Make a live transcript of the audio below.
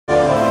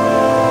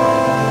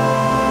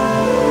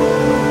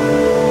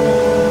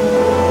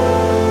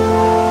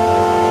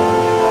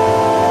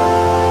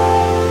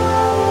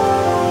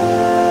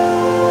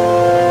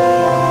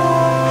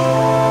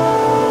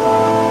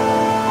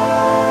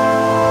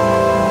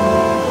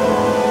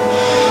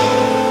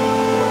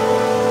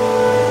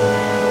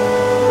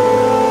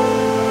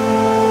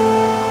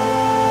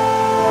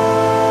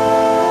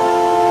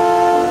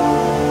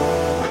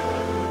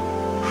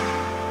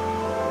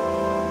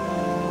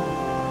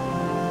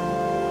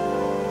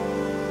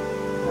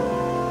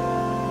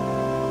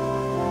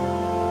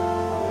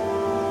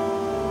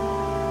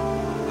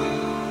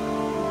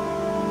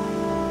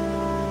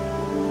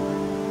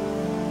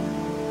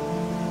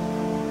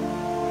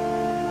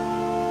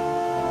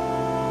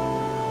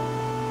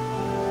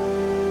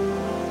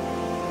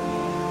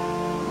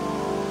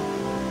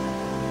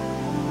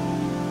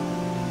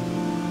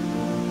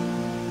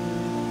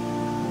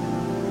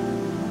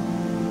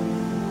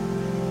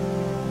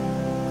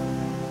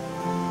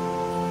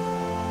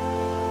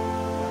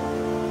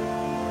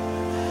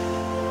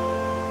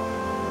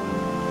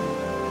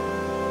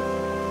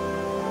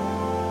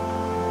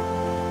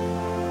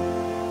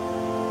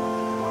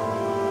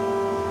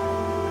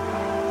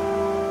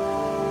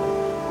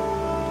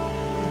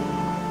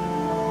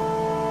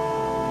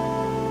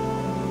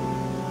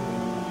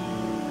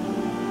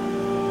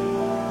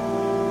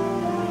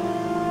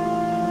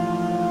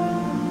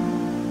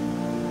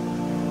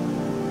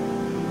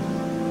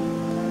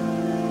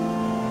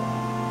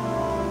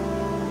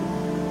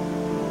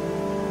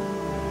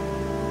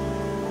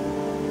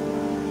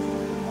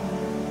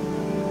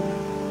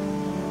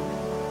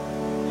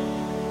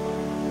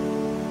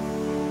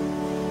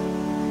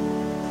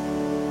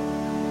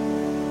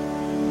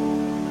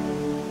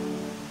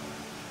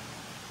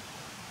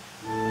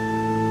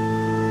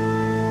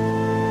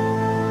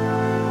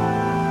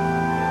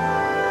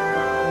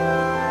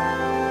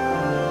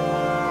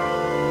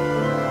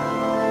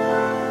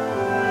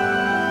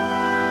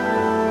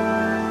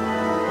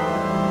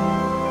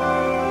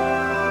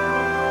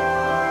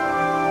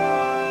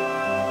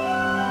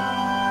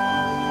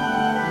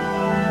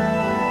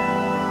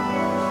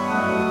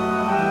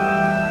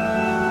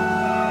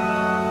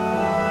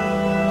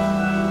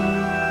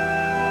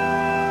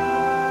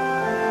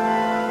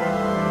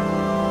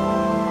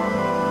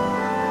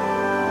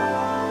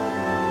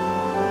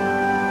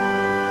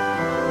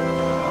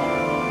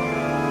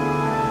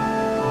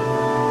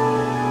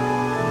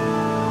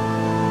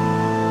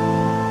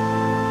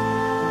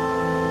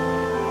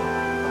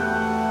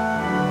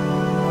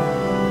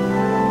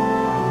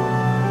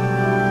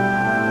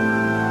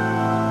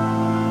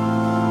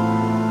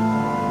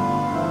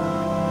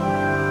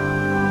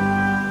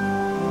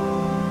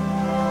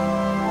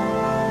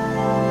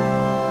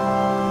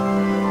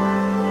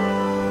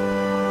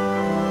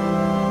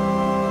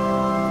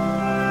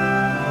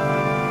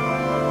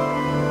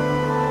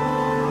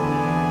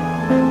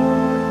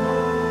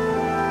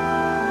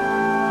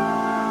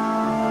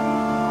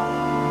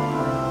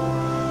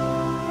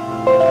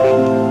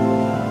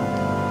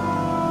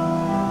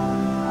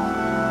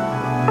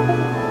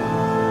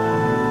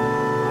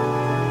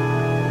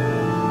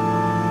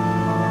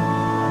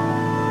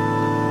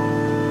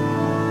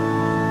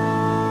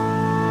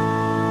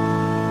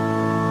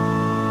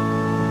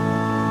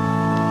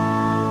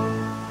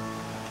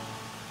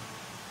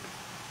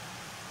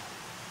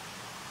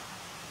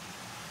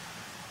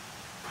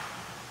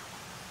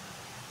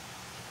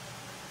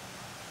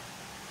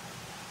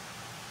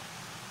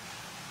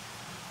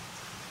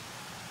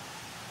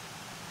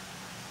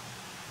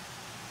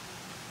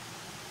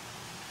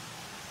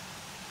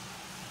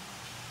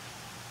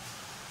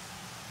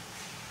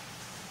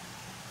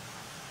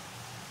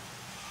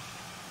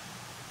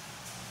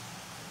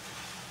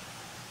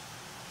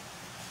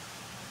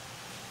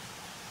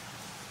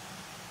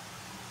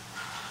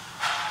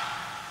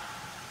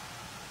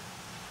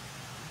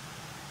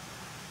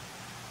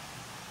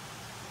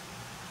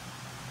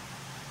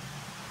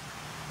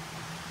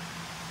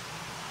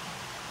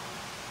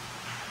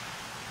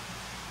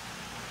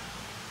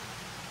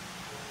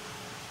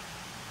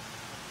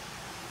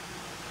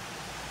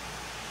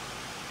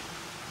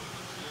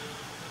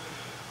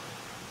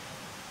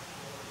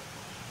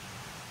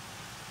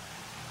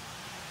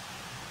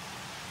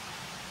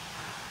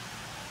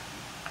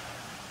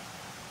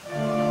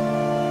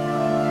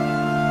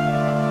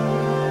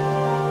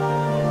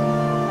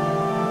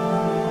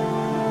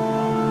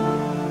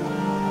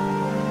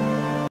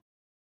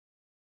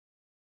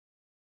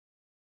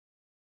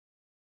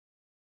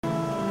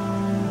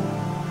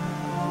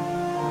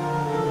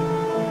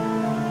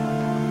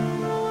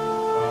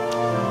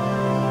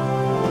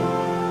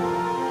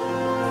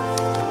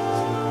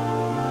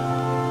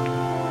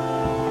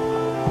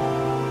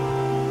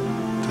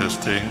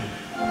interesting.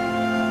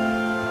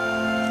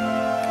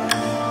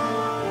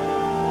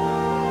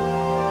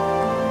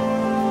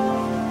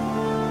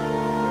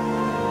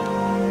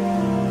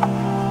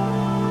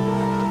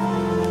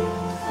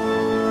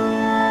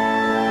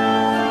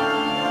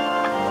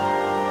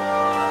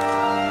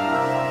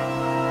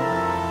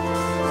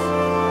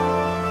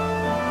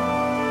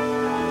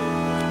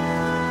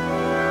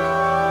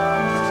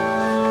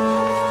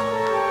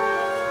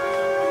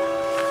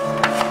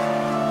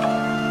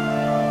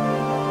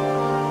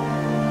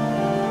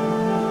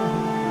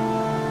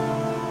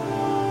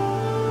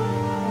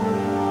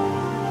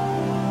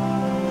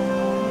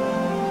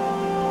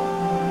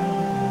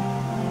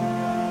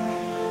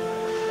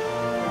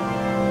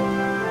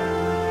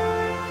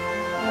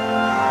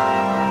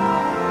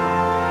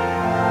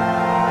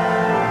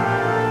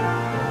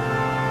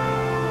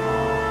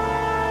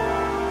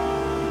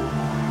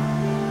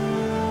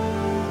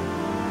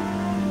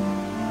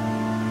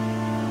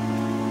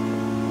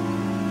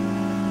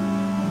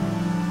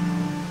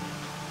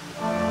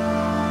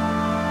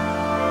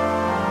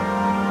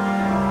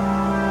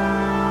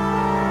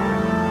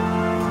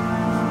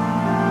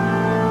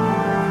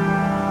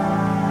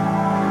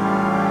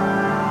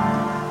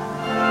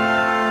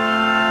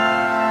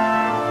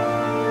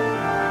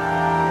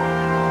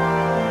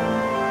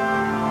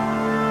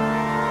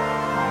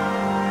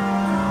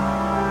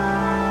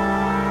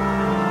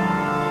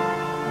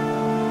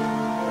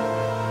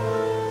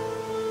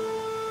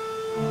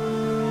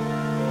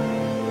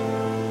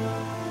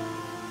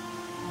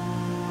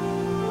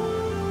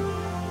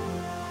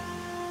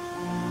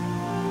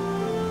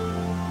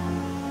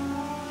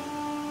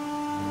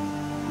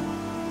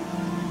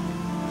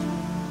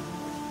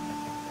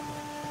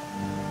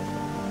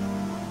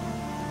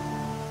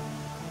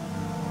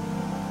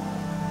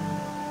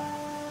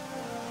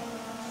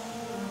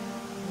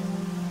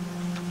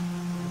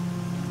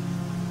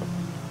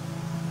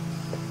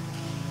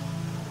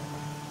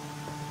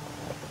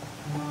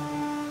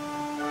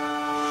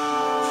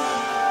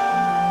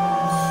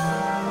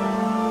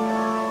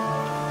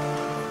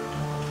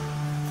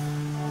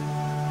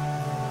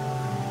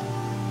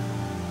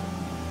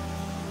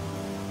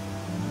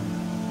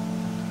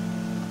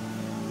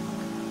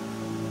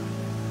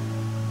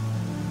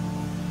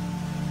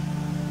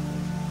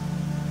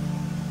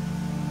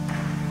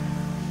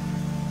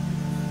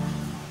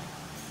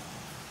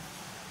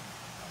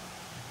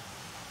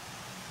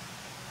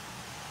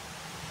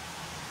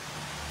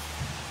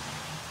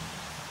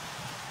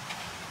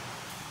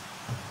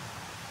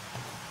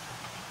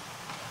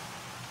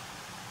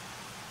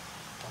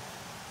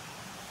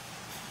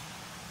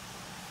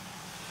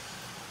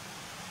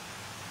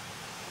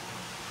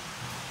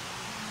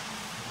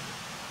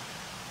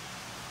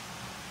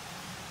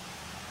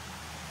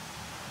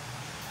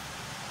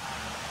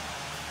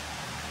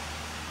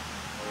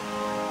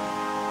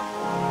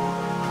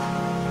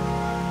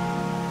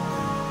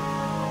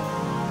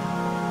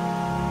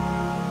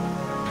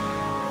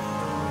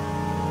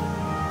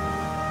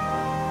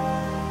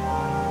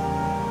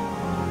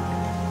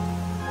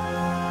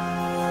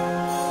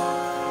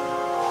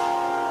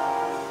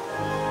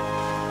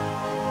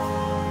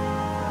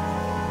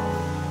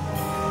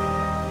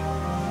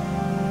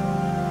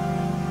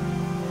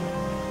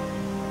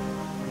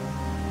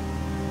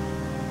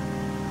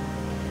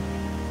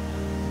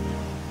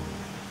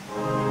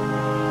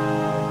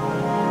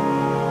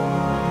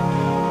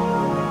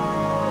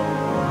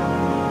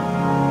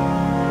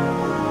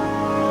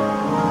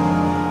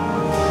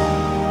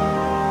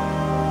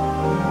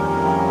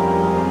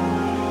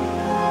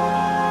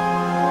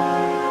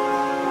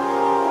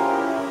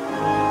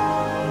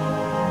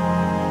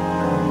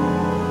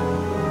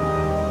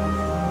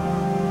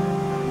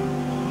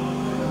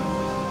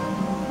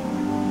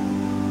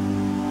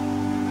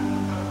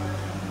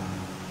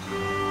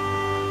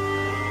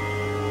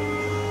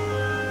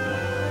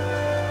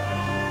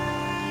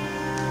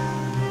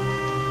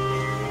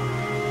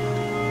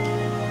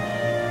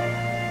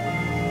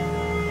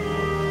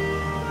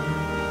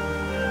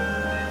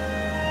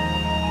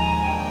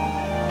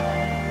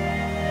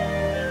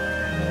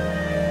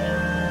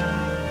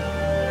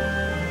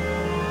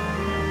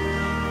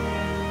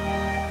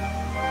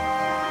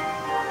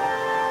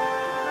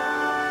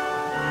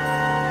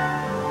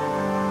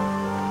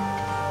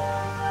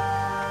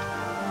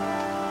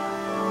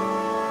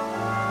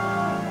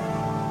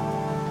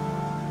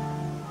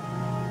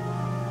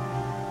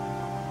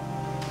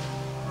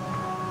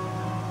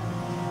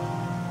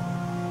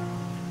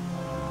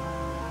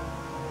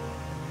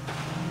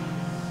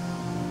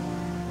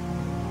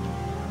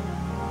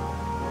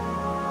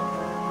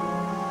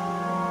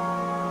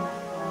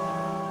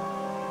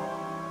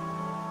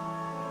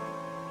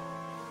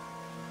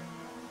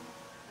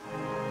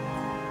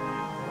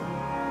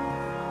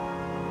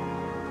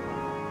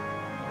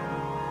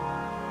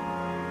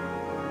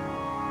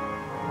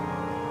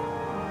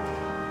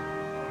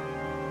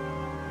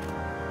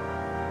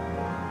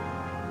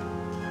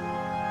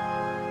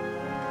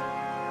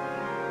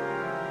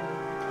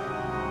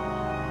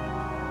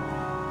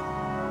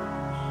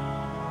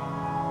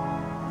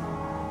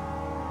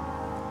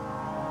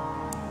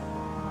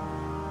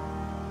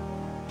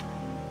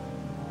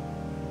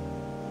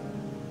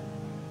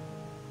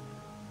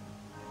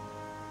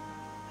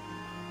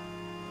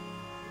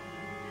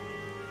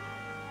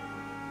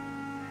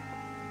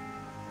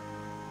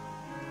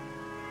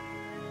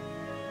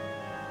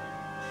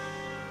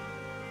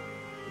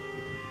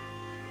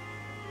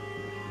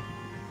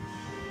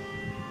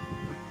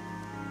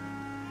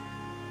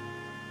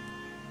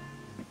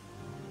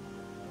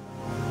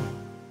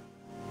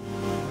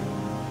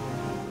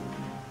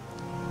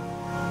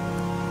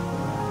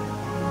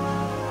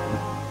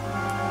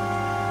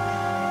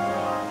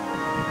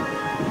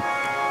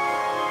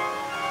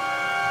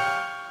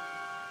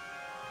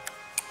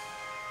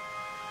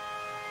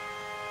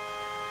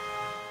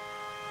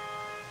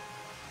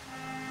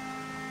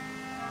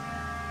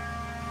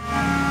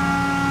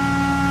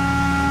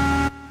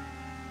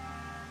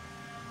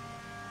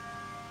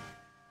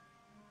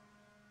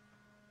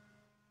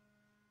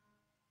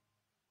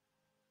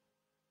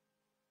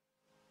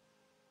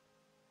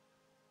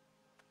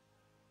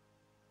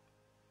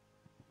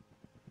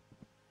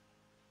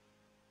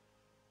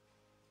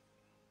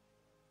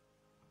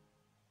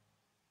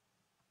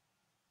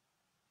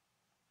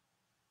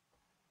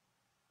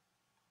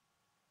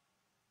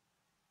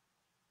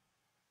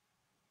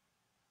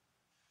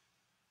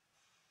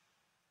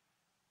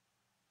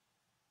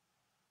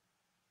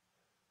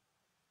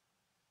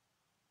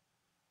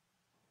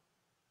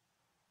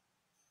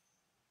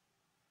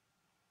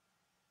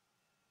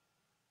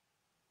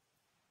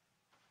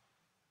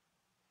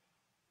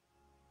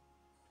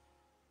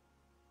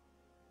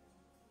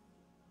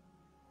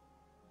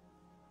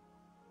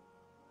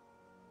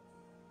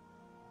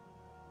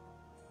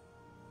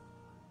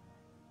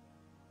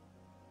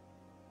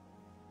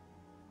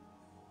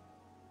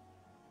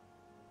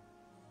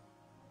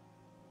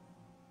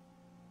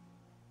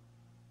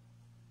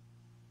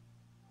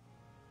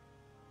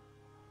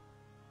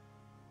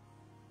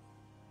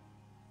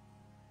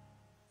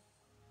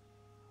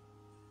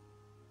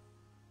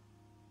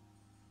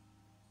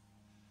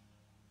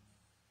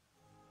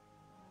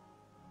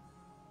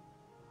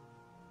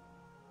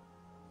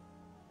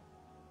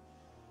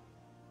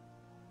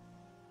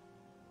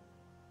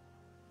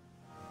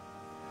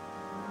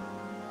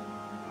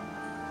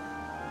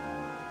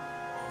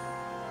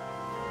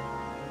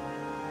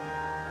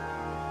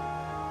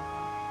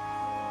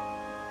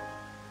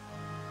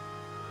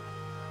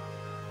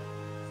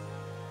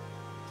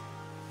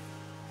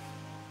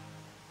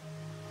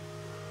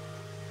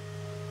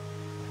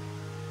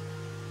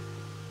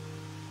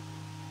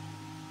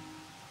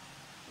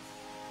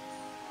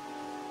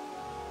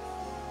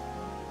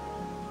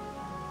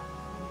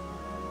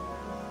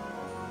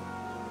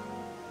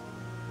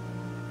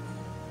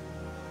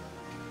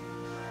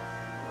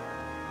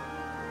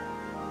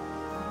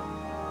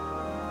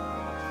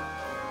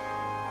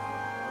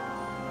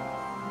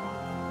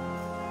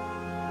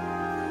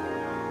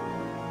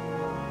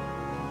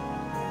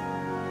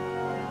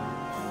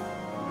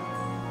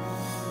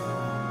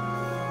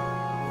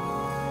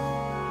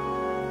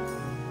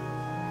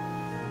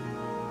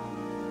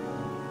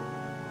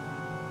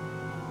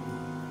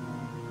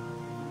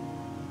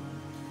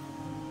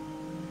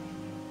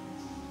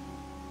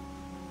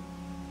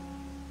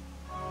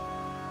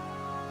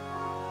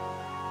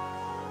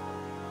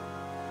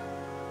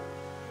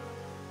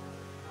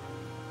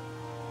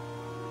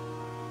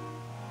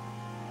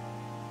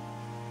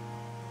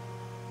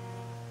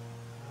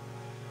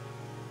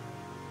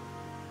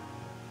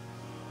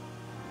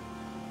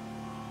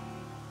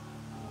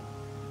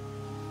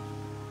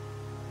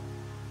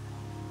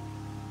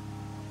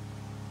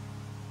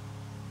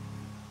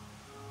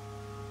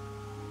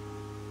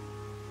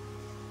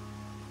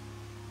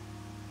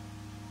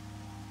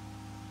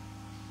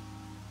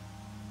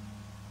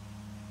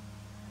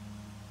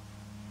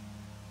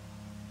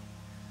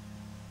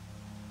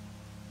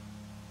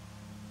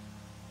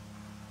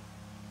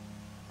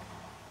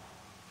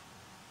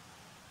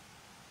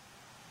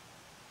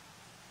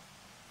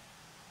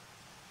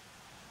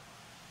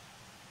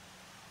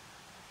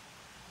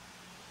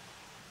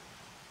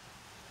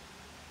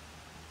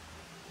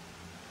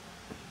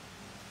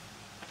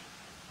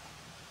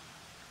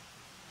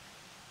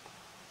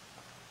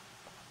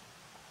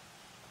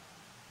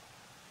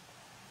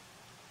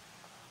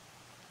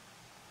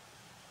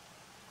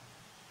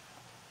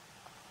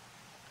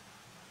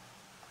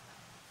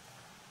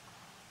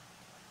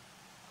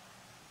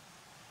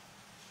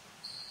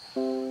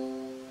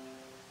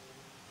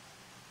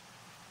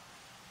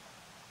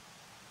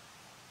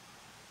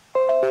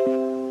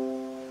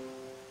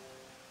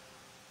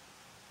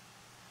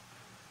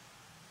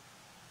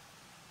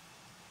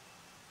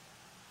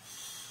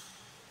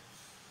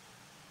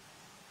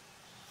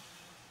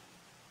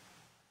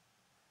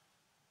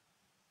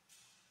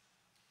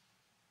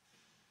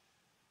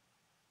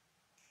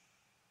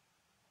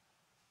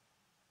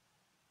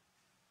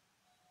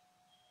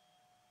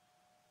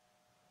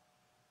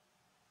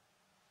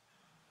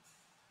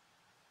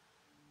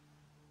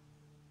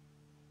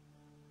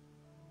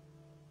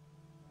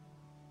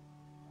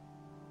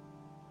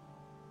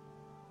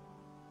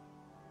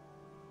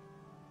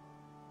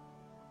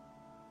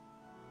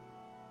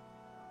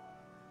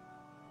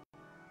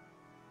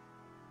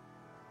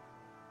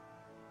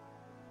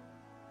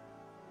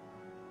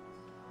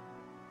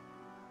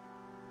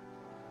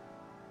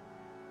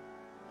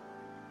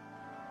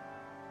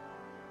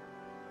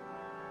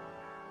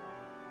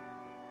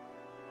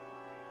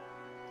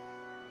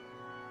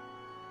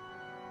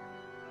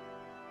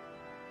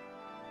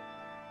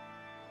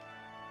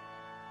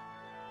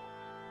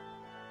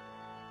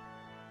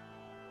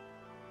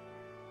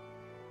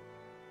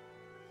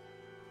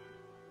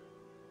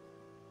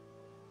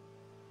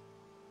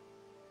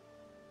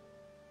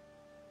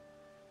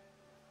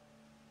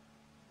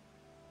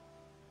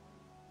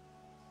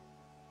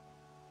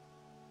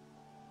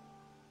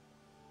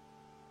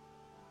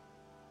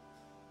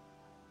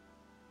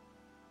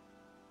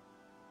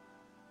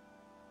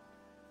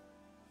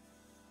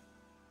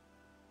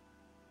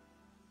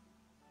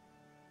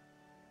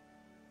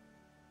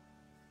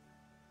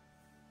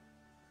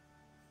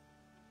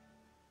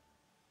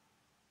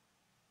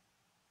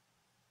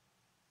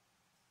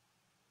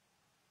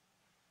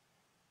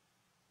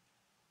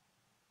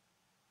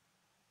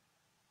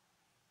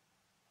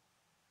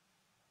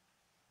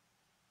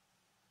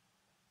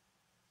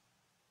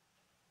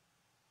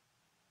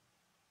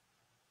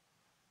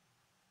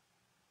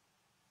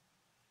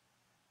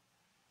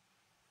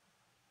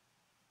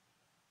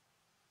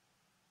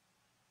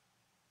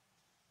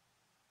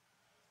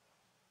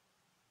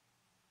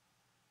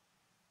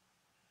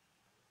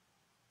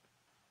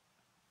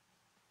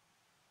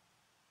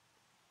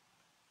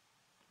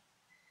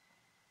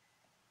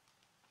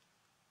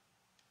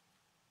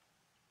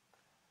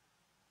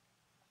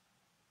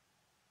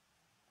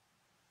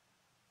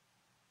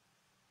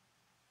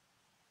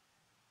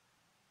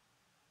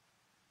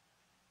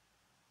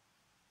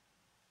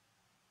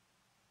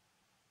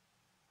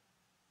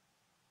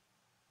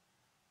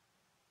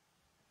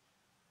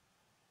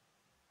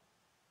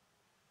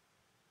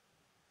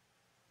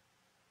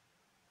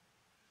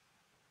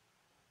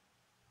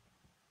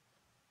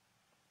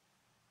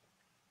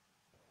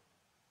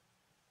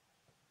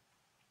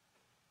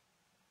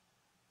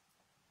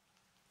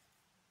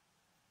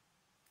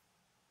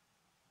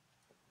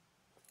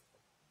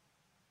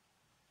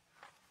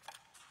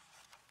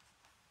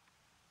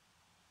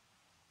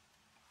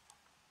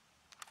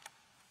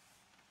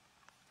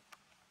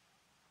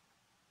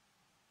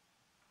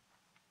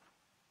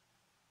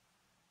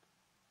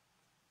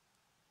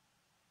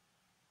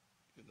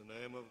 the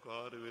name of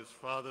God, who is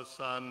Father,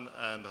 Son,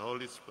 and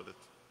Holy Spirit.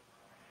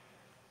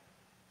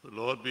 The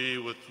Lord be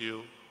with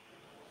you.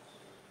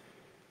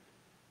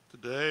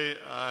 Today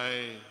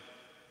I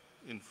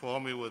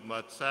inform you with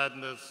much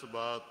sadness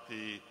about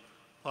the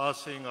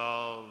passing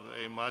of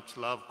a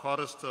much-loved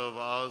chorister of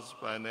ours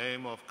by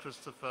name of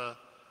Christopher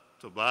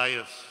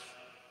Tobias.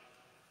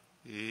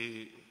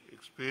 He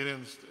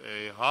experienced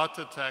a heart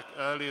attack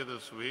earlier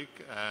this week,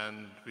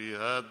 and we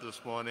heard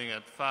this morning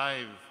at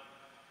 5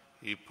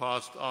 he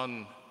passed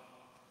on,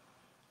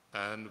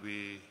 and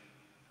we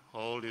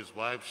hold his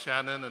wife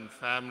Shannon and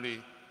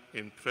family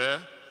in prayer.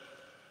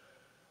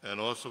 And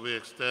also we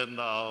extend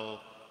our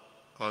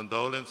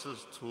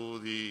condolences to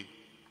the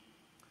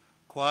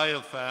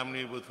choir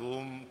family with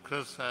whom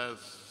Chris has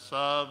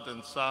served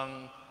and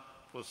sung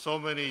for so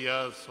many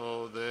years.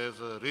 So there's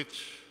a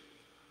rich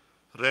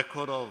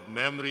record of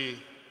memory,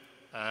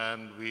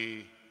 and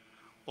we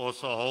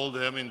also hold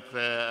them in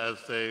prayer as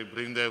they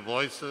bring their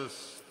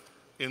voices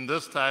in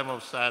this time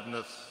of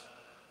sadness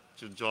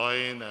to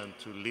join and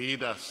to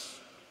lead us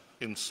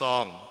in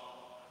song.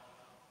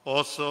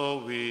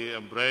 Also, we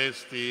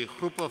embrace the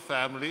Krupa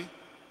family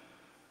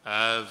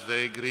as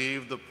they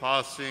grieve the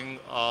passing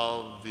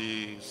of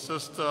the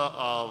sister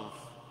of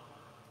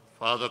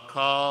Father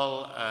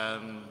Carl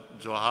and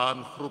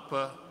Johan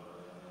Krupa,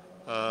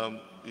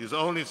 his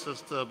only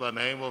sister by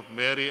name of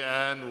Mary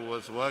Ann, who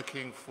was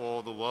working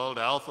for the World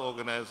Health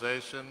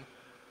Organization,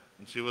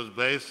 and she was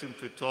based in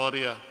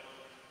Pretoria,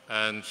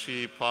 and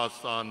she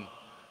passed on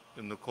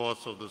in the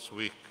course of this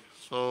week.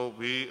 So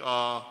we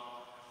are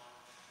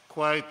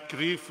quite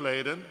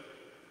grief-laden,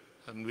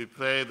 and we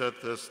pray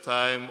that this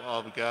time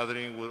of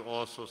gathering will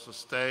also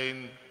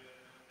sustain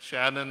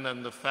Shannon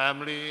and the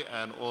family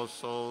and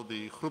also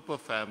the Krupa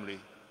family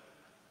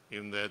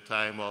in their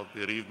time of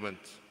bereavement.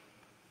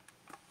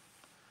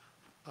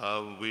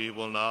 We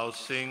will now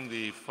sing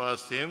the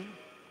first hymn.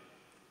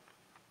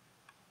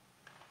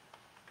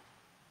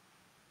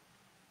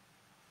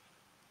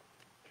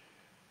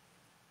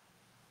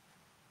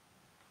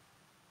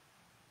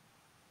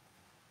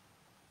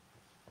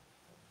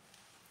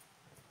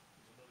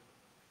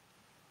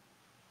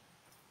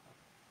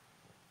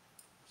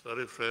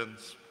 Sorry,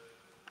 friends.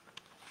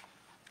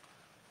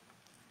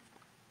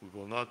 We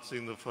will not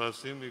sing the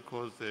first hymn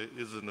because there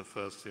isn't a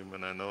first hymn,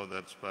 and I know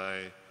that's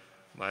by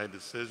my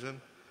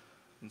decision.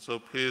 And so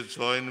please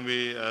join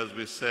me as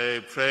we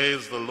say,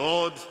 praise the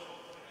Lord.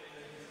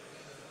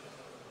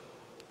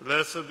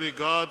 Blessed be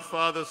God,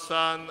 Father,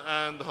 Son,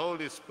 and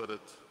Holy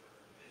Spirit.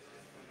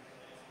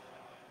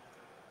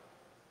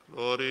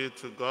 Glory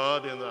to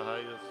God in the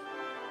highest.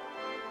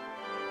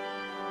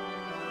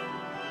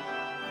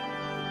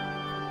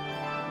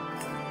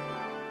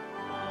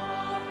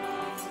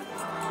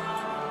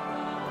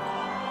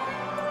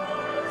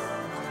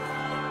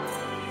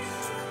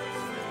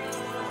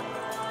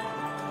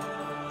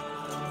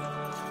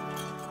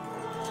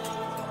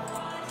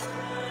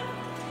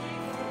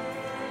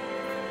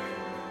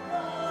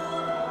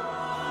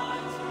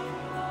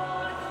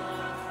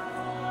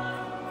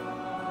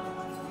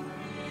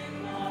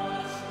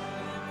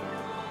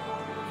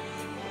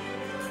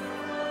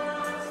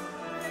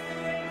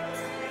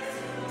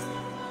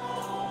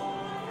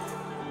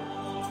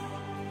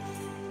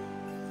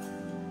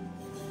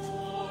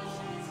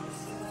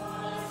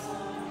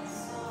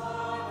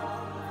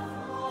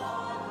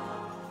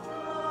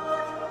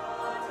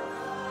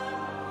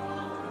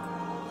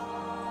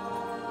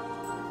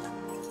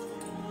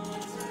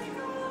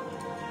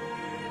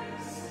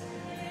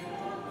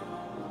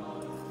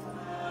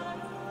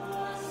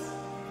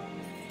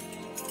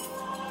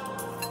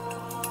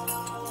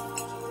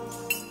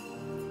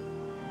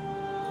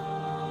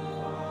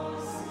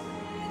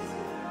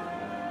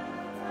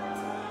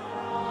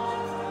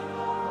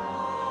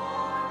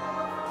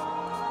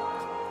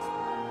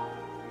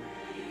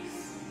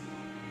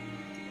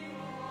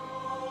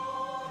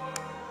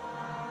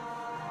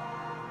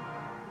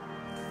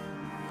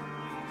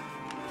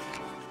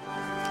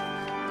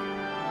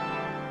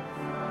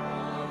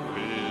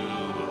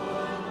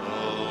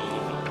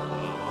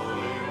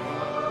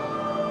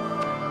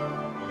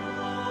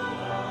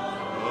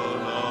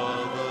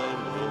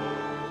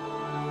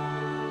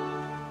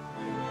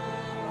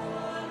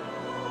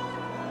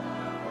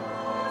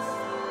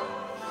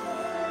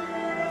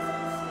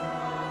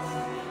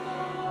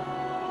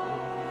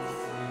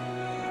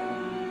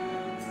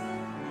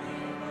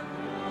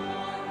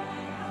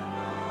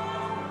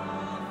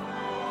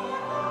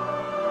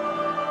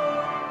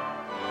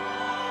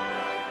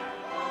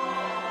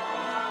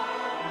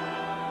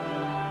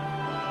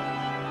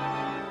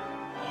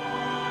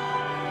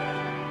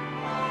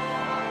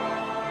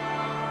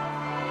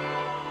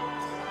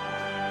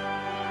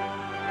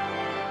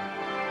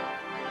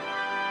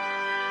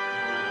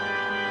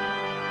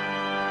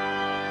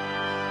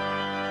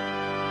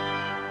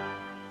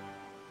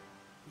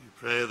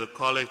 Pray the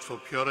Collect for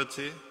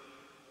Purity.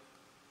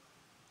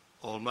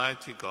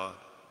 Almighty God,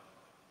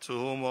 to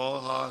whom all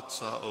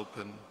hearts are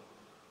open,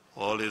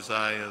 all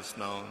desires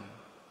known,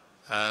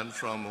 and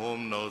from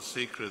whom no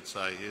secrets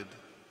are hid,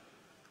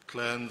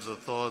 Cleanse the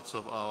thoughts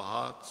of our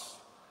hearts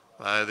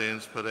by the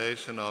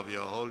inspiration of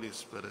your Holy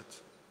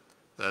Spirit,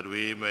 that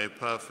we may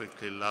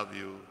perfectly love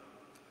you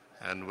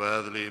and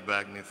worthily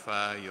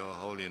magnify your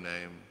holy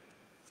name,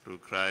 through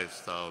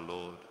Christ our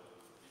Lord.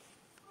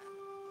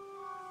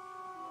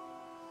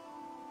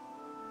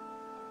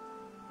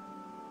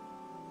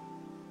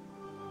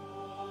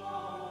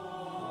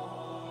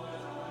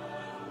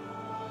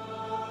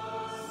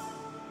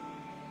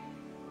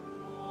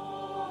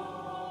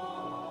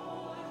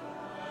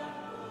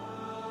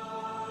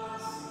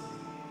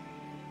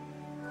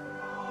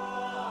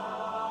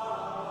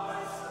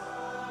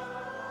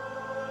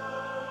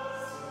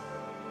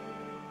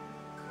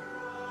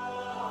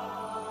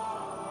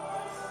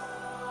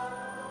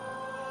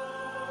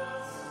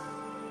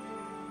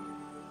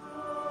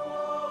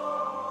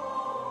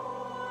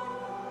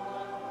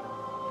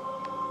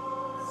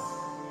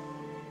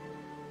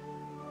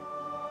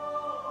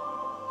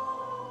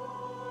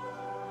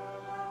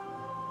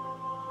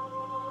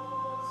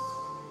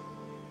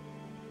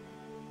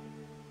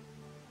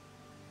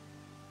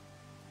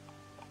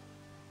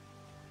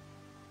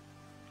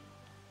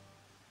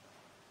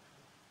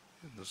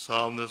 In the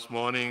psalm this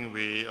morning,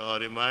 we are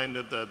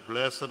reminded that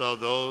blessed are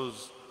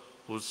those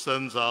whose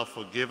sins are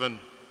forgiven.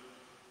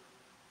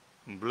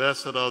 And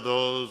blessed are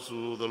those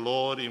who the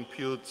Lord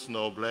imputes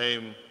no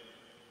blame,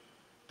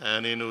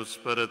 and in whose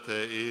spirit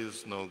there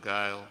is no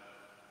guile.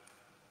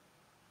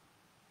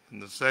 In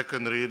the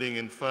second reading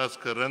in 1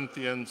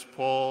 Corinthians,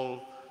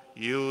 Paul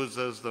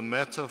uses the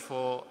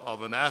metaphor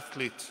of an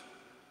athlete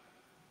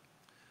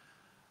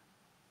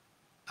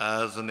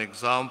as an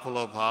example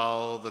of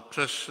how the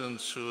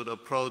Christians should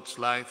approach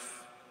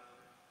life.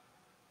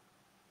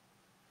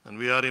 And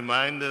we are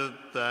reminded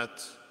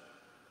that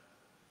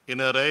in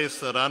a race,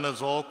 the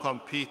runners all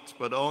compete,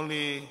 but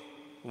only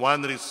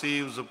one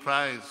receives a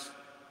prize.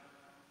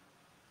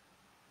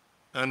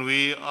 And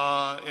we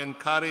are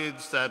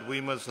encouraged that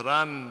we must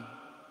run,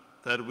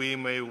 that we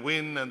may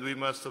win, and we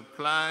must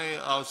apply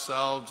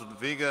ourselves with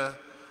vigor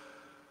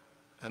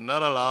and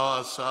not allow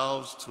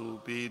ourselves to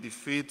be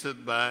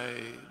defeated by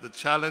the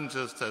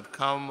challenges that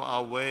come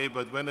our way,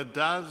 but when it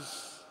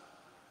does,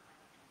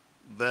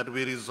 that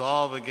we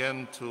resolve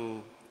again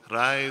to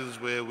rise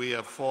where we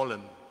have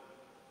fallen.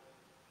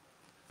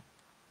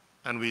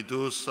 And we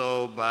do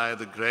so by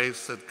the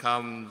grace that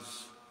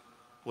comes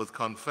with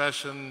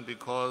confession,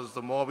 because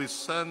the more we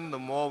sin, the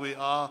more we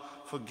are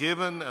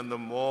forgiven, and the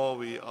more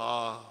we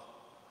are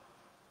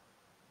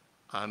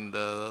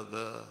under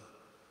the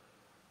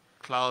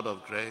cloud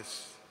of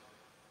grace.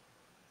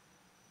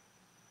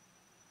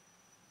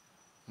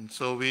 And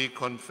so we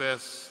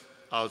confess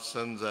our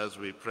sins as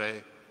we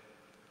pray.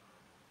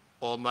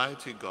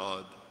 Almighty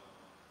God,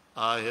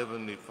 our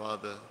Heavenly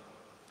Father,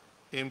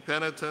 in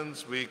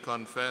penitence we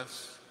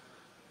confess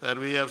that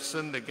we have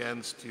sinned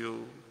against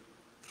you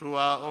through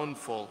our own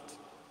fault,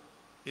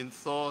 in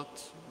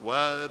thought,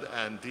 word,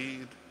 and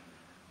deed,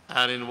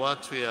 and in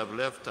what we have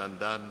left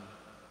undone.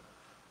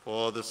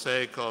 For the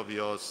sake of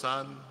your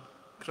Son,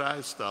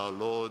 Christ our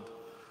Lord,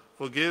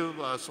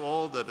 forgive us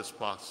all that is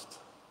past,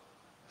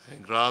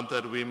 and grant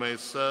that we may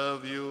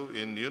serve you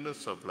in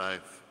newness of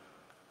life,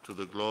 to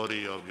the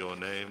glory of your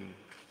name.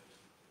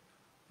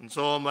 And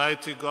so,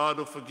 Almighty God,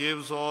 who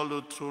forgives all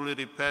who truly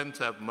repent,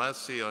 have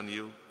mercy on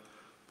you.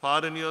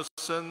 Pardon your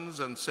sins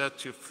and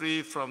set you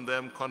free from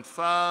them,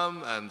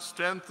 confirm and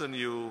strengthen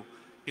you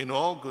in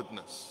all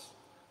goodness,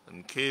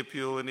 and keep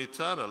you in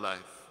eternal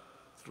life,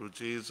 through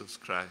Jesus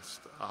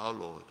Christ our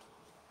Lord.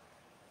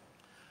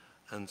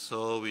 And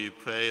so we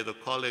pray the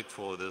collect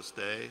for this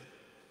day.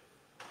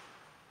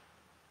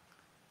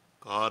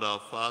 God our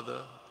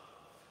Father,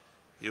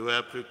 you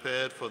have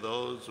prepared for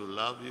those who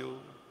love you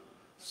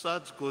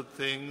such good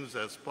things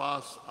as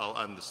pass our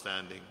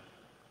understanding.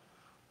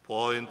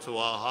 Pour into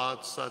our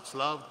hearts such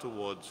love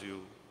towards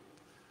you,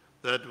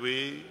 that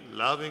we,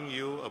 loving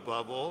you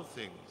above all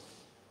things,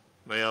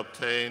 may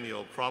obtain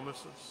your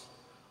promises,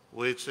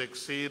 which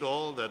exceed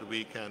all that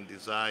we can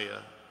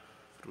desire,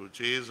 through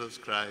Jesus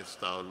Christ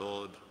our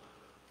Lord,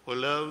 who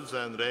lives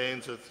and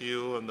reigns with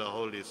you in the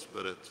Holy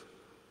Spirit,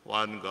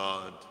 one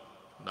God,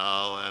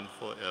 now and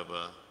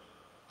forever.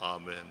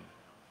 Amen.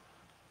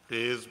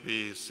 Please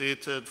be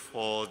seated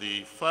for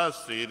the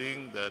first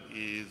reading that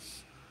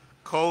is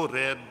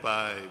co-read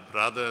by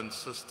brother and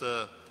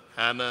sister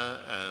Hannah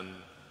and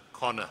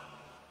Connor.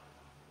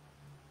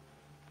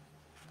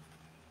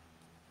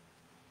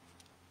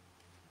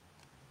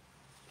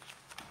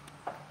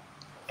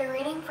 A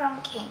reading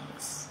from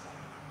Kings.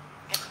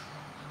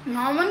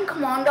 Naaman,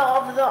 commander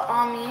of the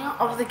army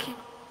of the king,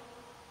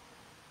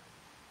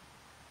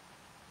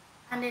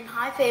 and in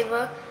high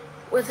favor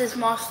with his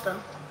master,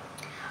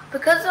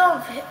 because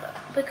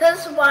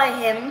by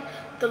him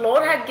the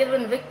Lord had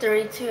given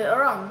victory to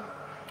Aram.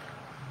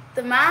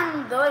 The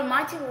man, though a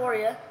mighty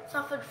warrior,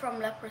 suffered from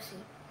leprosy.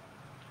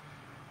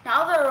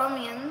 Now the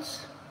Arameans,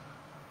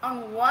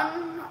 on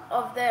one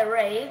of their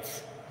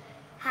raids,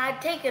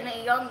 had taken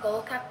a young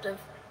girl captive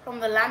from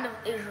the land of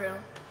Israel,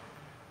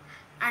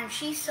 and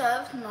she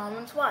served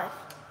Naaman's wife.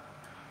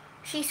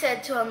 She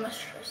said to her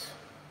mistress,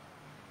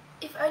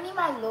 If only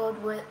my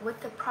Lord were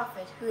with the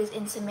prophet who is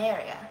in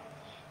Samaria,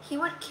 he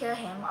would cure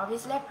him of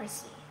his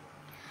leprosy.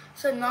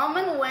 So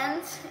Naaman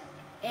went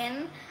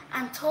in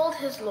and told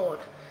his Lord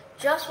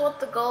just what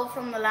the girl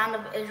from the land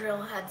of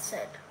Israel had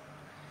said.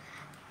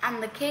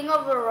 And the king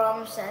of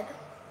Aram said,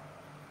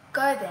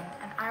 Go then,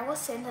 and I will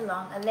send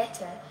along a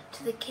letter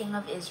to the king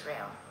of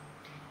Israel.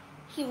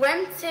 He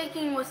went,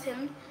 taking with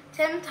him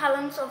 10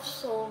 talents of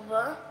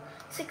silver,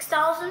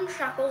 6,000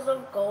 shekels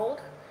of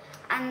gold,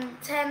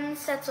 and 10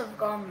 sets of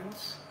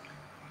garments.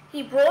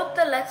 He brought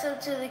the letter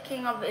to the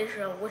king of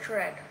Israel, which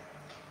read,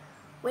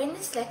 When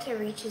this letter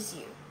reaches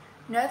you,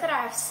 know that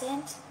I have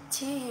sent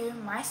to you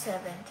my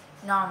servant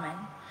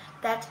Naaman,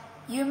 that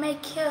you may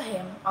cure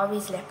him of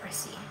his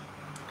leprosy.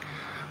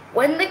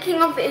 When the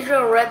king of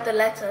Israel read the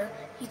letter,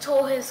 he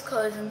tore his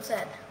clothes and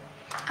said,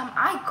 Am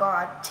I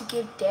God to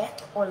give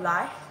death or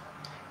life,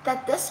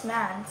 that this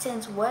man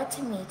sends word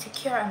to me to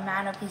cure a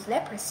man of his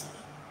leprosy?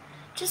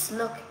 Just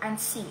look and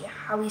see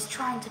how he's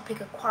trying to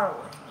pick a quarrel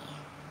with me.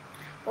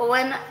 But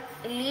when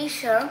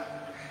Elisha,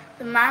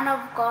 the man of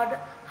God,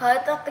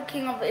 heard that the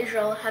king of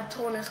Israel had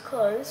torn his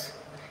clothes,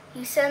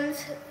 he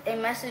sent a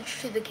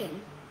message to the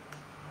king.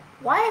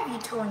 Why have you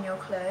torn your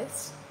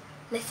clothes?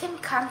 Let him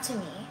come to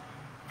me,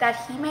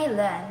 that he may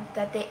learn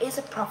that there is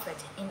a prophet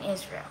in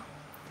Israel.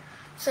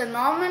 So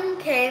Naaman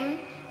came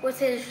with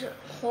his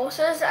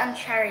horses and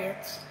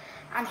chariots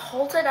and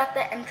halted at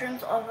the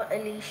entrance of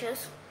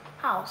Elisha's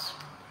house.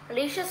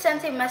 Elisha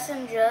sent a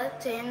messenger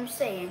to him,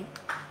 saying,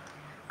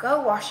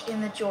 Go wash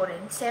in the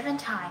Jordan 7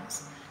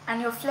 times,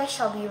 and your flesh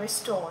shall be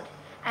restored,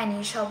 and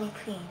you shall be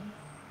clean.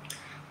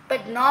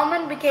 But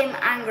Naaman became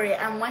angry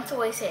and went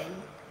away,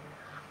 saying,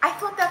 I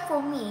thought that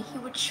for me he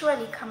would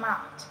surely come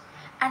out,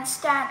 and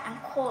stand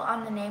and call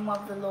on the name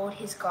of the Lord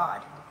his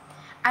God,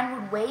 and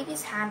would wave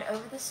his hand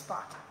over the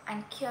spot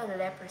and cure the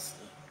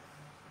leprosy.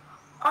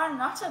 Are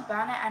not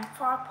Abana and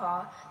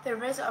Pharpar, the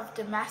rivers of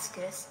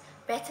Damascus,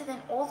 better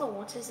than all the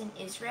waters in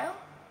Israel?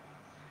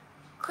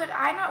 Could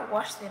I not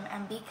wash them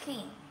and be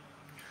clean?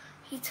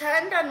 He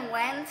turned and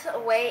went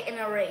away in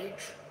a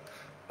rage.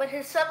 But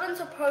his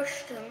servants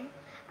approached him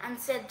and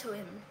said to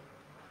him,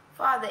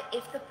 Father,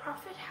 if the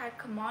prophet had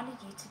commanded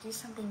you to do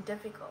something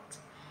difficult,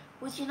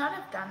 would you not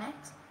have done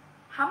it?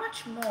 How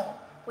much more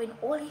when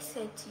all he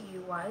said to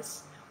you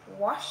was,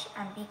 Wash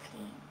and be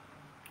clean?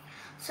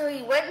 So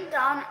he went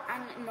down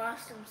and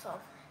immersed himself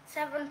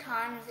 7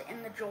 times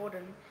in the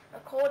Jordan,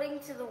 according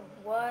to the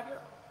word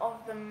of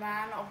the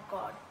man of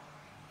God.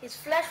 His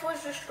flesh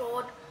was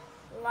restored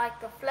like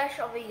the flesh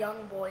of a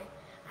young boy,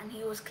 and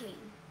he was clean.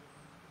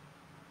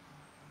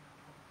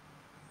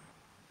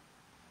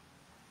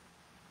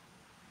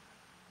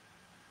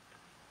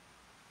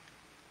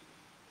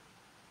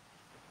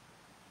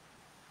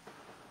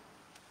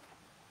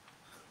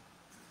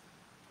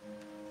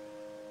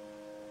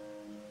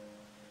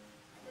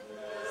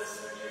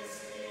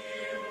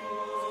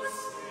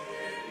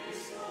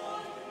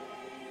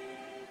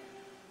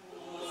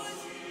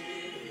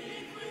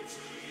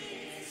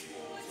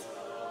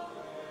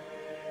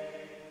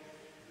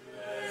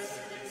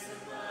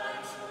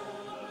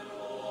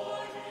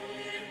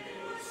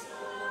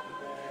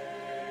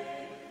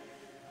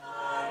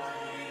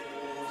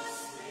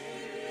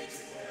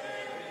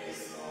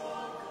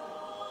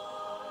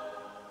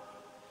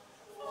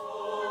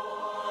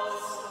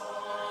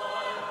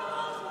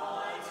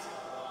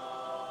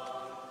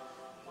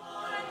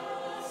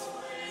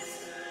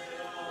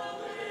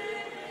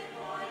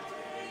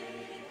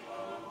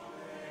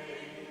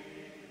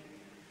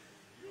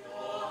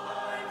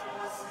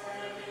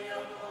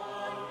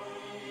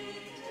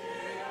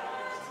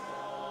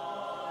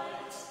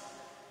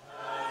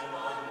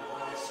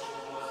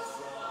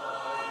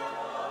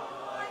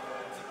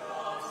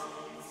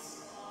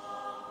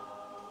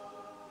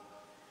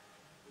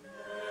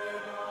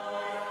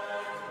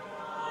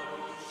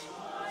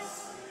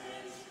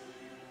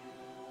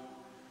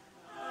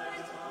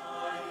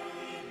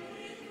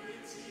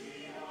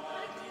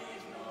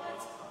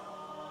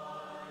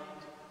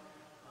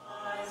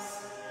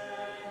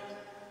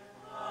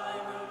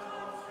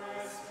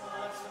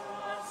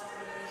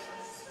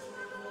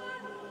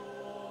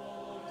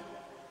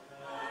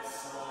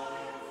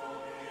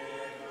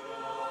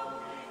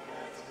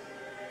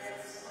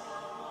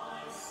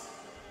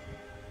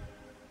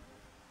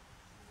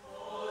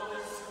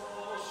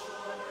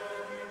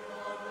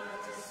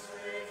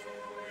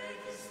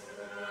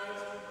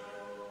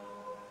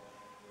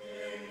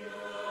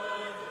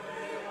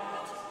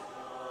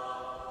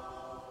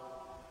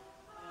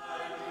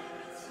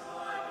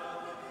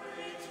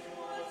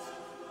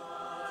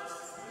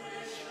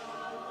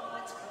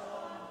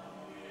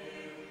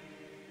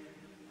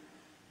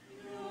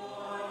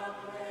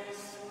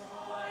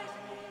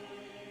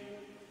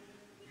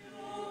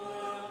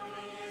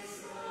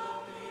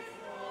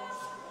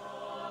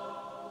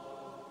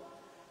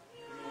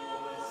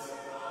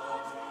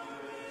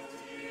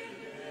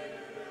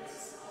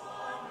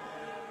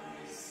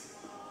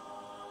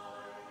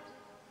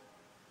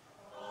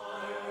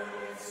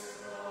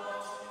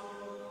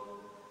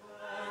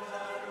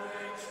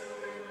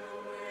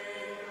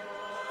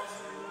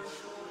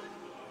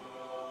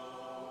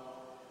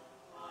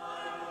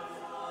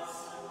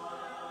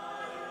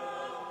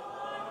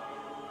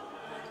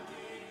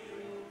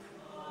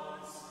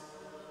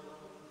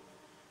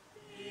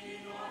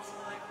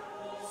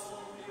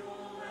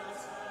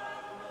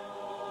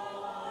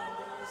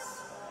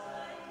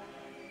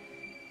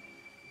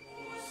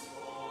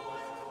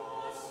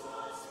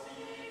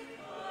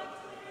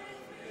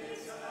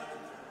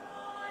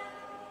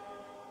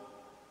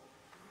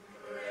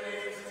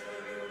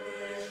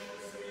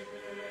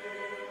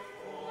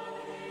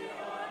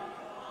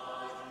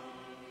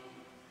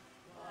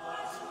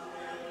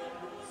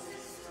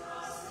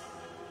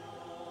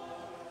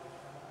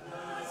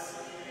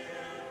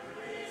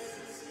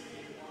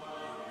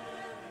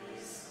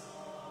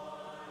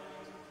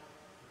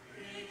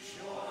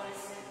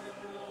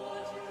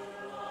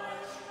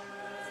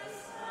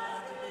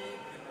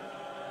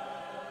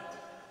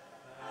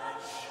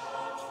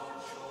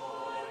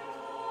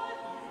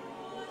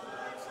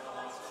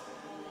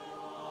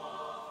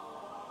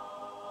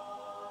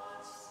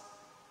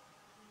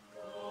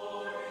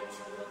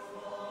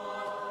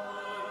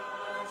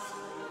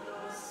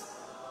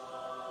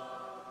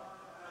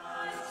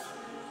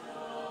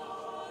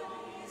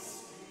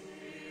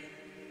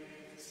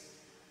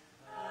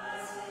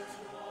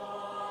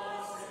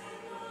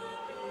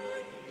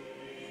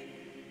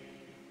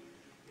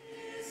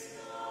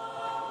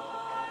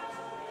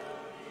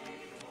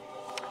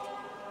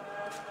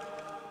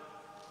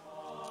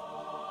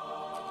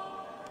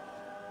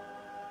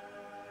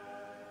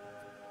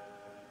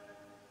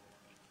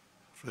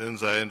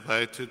 Friends, I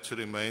invite you to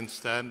remain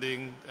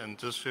standing, and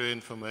just for your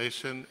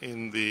information,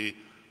 in the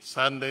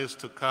Sundays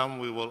to come,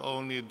 we will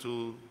only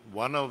do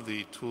one of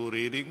the two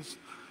readings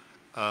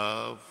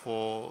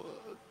for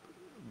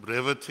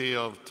brevity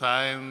of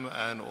time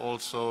and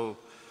also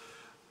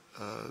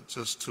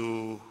just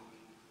to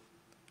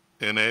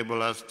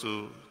enable us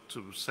to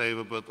save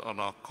a bit on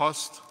our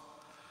cost.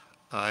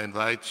 I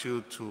invite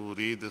you to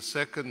read the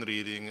second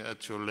reading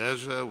at your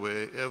leisure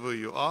wherever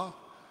you are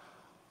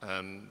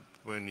and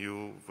when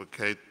you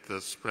vacate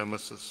this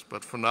premises.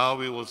 But for now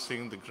we will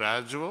sing the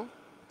gradual,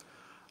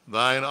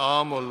 Thine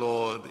arm, O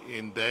Lord,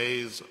 in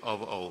days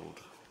of old.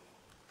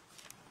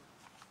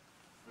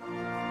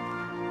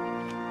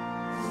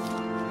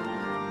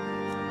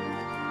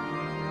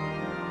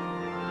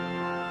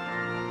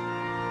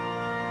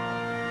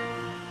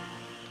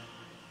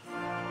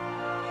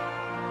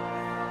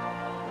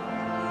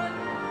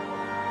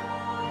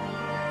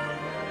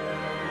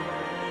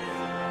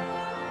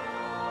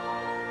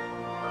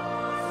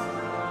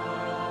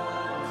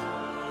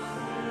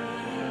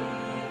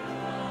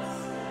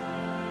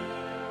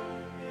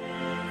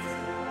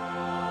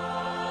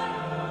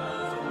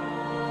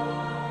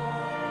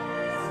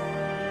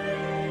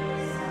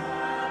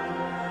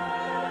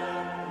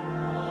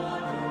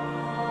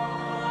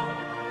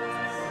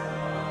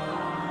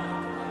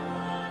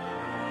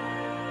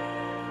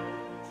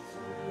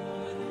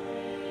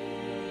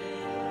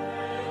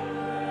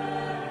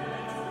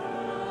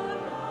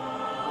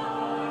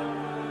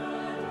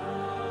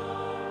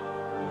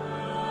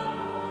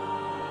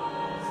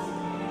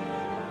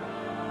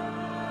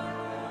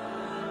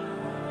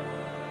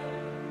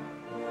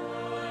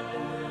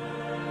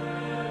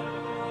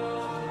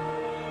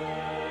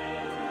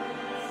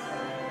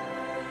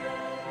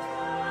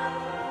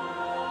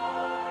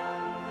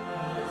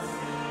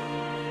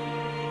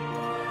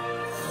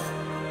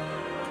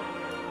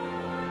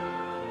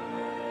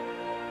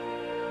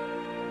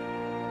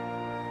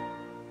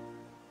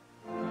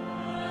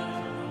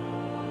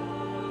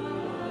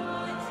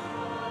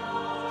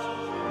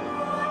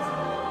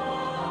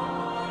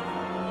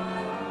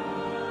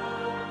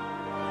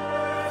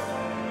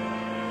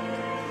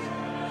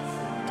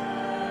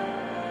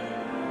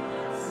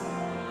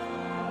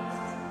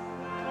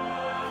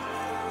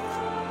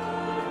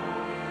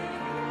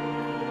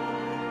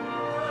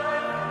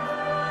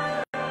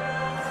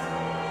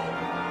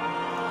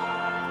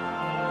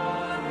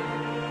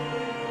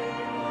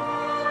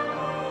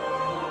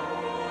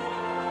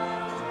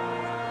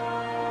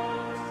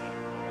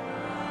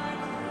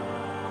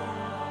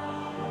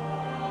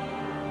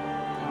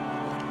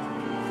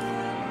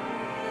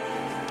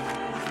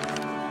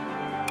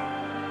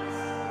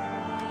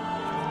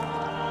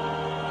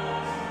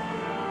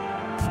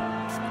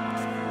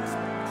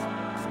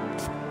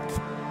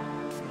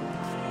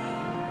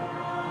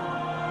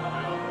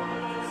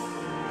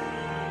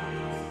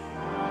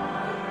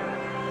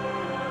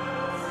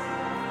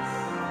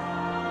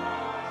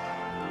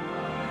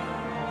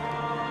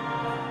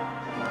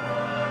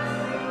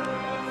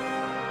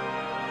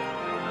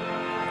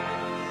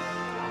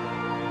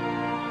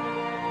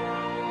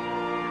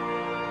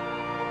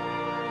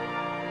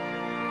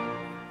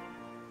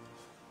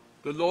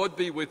 The Lord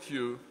be with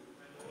you.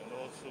 And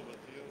also with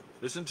you.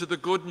 Listen to the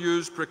good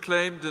news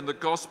proclaimed in the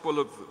Gospel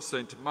of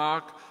St.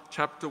 Mark,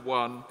 chapter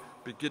 1,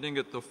 beginning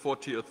at the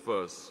 40th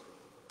verse.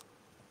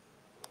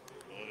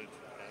 Glory to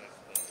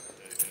Christ.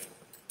 Amen.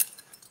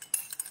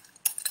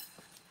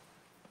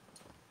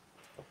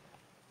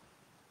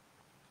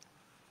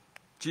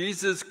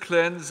 Jesus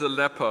cleansed a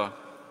leper.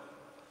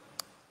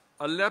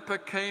 A leper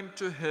came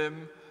to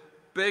him,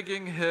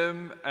 begging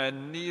him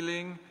and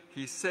kneeling.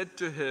 He said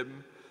to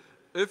him,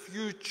 "If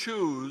you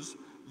choose,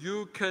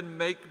 you can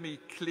make me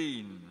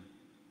clean."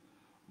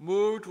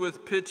 Moved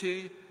with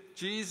pity,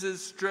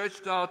 Jesus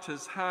stretched out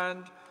his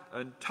hand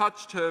and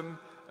touched him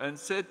and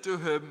said to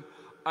him,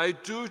 "I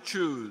do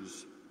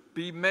choose,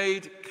 be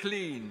made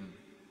clean."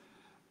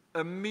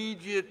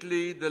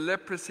 Immediately the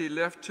leprosy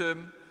left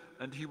him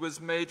and he was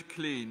made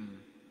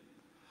clean.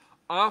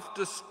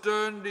 After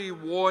sternly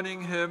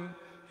warning him,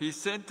 he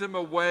sent him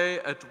away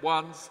at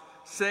once,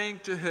 saying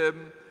to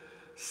him,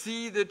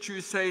 "See that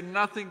you say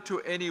nothing to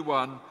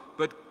anyone,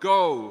 but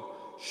go,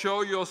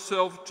 show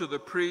yourself to the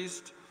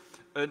priest,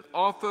 and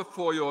offer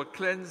for your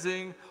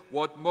cleansing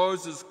what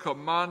Moses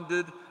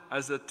commanded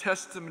as a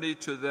testimony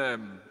to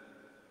them."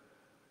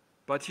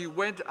 But he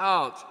went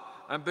out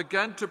and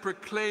began to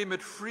proclaim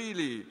it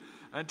freely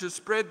and to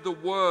spread the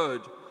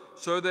word,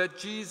 so that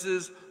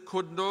Jesus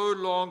could no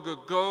longer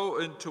go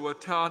into a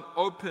town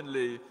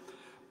openly,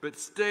 but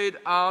stayed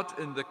out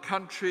in the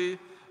country,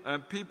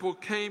 and people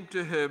came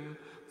to him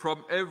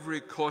from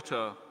every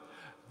quarter.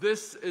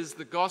 This is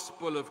the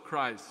gospel of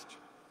Christ.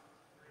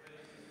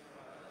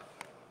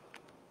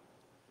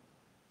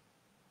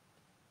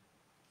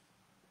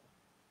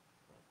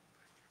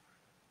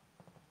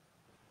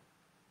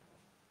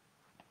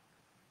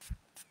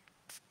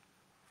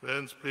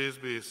 Friends, please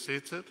be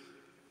seated.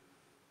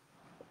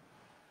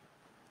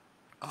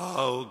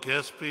 Our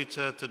guest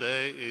preacher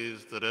today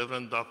is the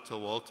Reverend Dr.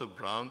 Walter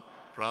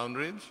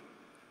Brownridge.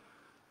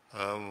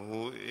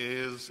 who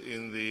is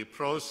in the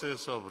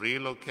process of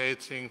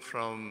relocating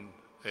from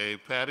a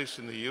parish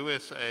in the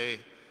USA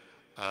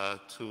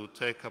to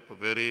take up a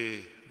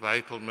very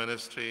vital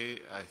ministry,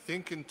 I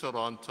think in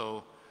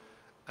Toronto,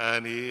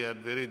 and he had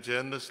very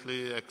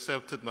generously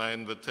accepted my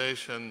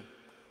invitation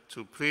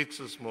to preach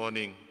this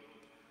morning.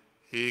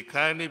 He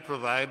kindly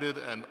provided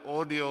an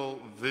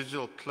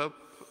audio-visual clip,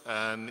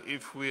 and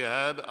if we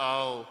had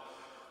our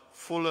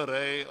full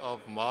array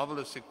of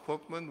marvelous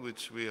equipment,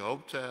 which we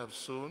hope to have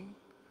soon,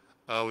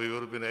 we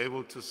would have been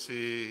able to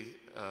see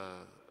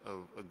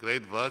a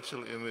great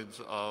virtual image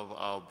of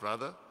our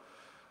brother,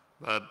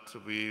 but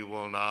we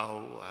will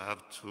now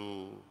have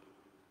to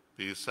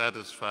be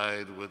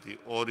satisfied with the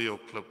audio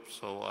clip,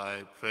 so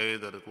I pray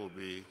that it will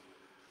be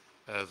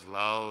as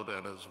loud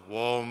and as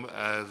warm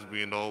as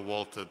we know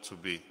Walter to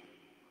be.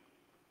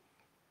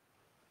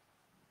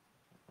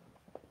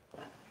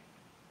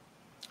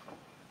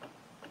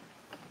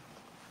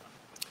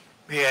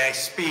 May I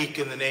speak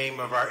in the name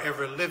of our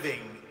ever-living,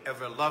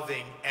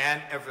 ever-loving,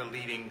 and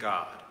ever-leading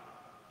God.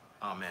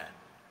 Amen.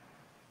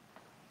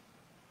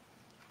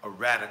 A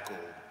radical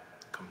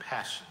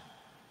compassion.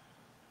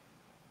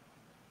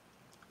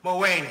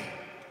 Moweni,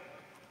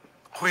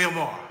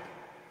 Huyamor.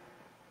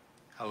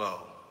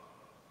 Hello.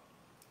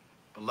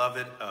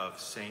 Beloved of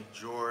St.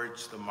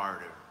 George the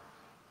Martyr,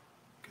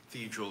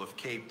 Cathedral of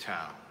Cape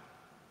Town.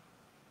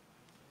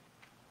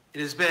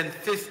 It has been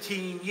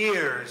 15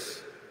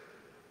 years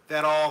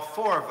that all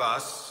four of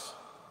us,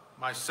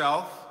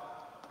 myself,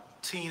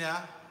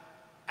 Tina,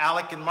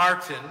 Alec, and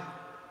Martin,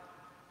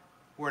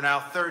 who are now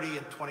 30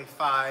 and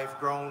 25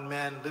 grown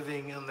men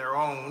living on their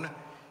own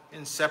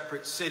in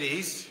separate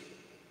cities,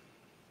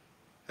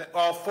 that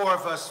all four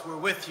of us were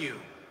with you.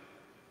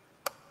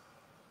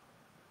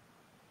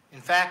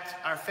 In fact,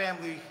 our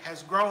family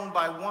has grown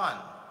by one.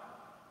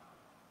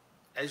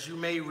 As you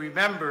may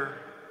remember,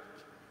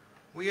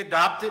 we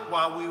adopted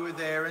while we were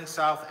there in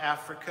South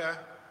Africa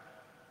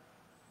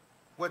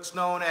what's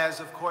known as,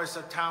 of course,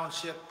 a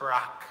township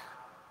Brak,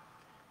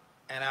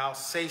 an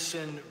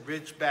Alsatian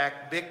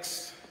Ridgeback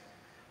Bix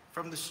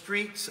from the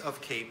streets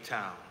of Cape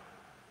Town.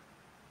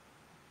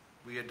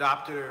 We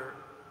adopted her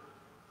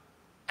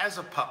as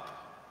a pup,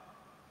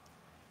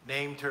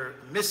 named her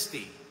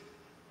Misty.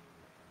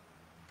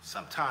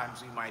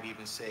 Sometimes we might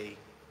even say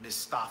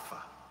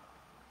Mustafa.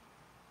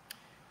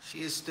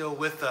 She is still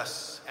with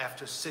us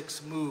after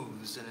 6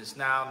 moves and is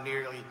now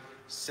nearly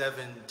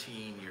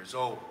 17 years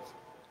old.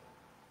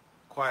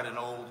 Quite an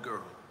old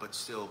girl, but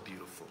still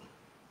beautiful.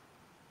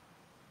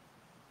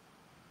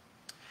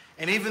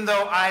 And even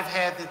though I've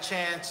had the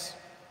chance,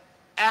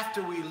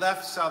 after we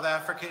left South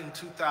Africa in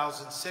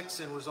 2006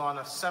 and was on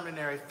a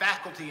seminary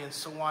faculty in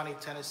Sewanee,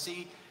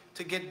 Tennessee,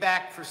 to get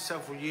back for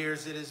several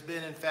years, it has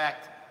been, in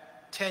fact,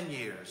 10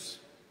 years,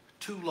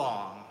 too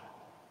long,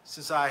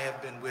 since I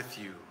have been with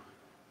you.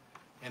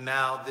 And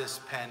now this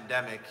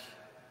pandemic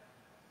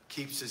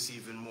keeps us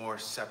even more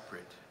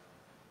separate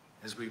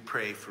as we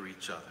pray for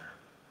each other.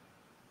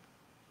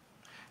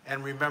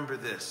 And remember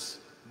this,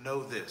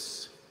 know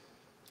this.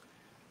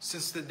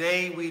 Since the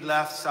day we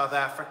left South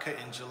Africa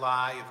in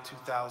July of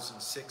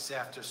 2006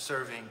 after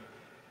serving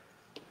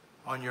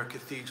on your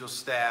cathedral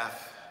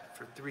staff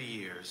for 3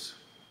 years,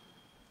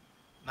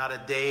 not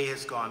a day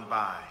has gone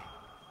by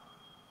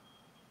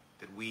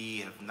that we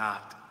have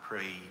not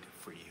prayed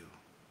for you,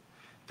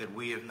 that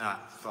we have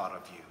not thought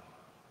of you.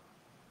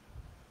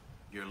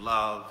 Your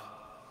love,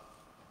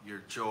 your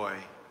joy,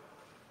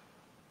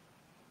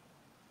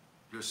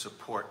 your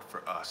support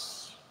for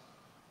us.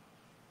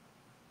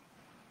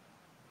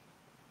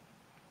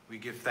 We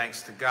give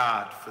thanks to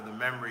God for the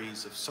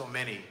memories of so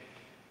many,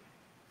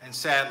 and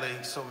sadly,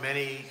 so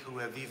many who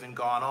have even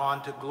gone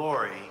on to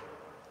glory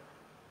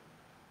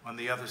on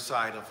the other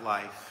side of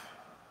life.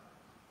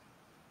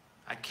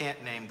 I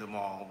can't name them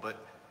all, but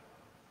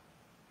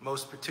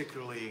most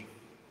particularly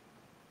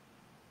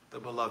the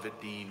beloved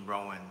Dean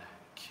Rowan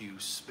Q.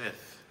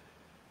 Smith,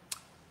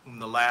 whom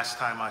the last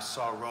time I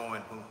saw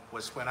Rowan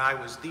was when I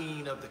was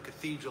Dean of the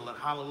Cathedral in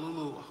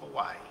Honolulu,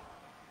 Hawaii,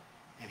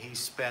 and he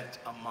spent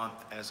a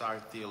month as our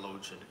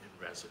theologian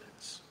in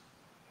residence.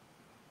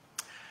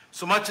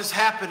 So much has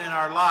happened in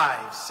our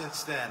lives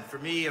since then. For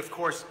me, of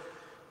course,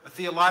 a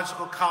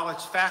theological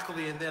college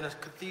faculty and then a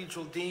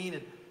cathedral dean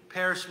and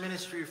parish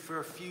ministry for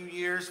a few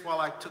years while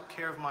I took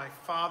care of my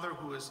father,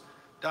 who has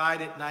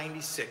died at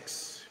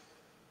 96.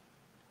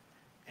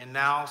 And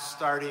now,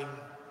 starting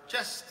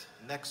just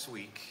next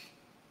week,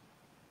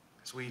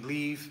 as we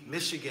leave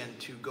Michigan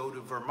to go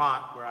to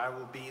Vermont, where I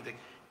will be the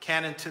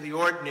canon to the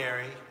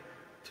ordinary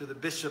to the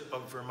Bishop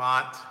of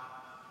Vermont,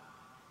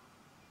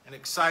 an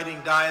exciting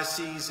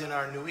diocese in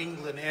our New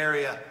England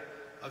area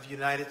of the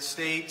United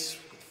States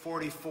with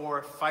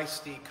 44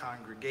 feisty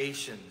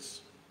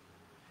congregations.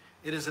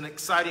 It is an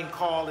exciting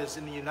call, as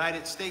in the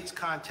United States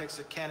context,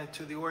 the canon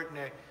to the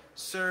ordinary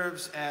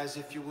serves as,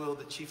 if you will,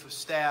 the chief of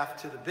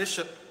staff to the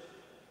bishop.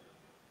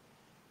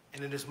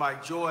 And it is my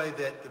joy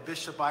that the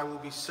bishop I will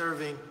be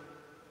serving,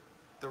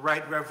 the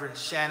Right Reverend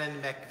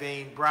Shannon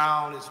McVeigh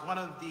Brown, is one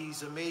of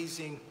these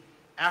amazing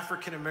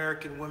African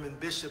American women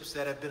bishops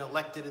that have been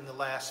elected in the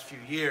last few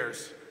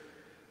years.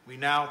 We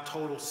now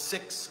total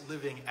 6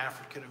 living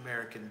African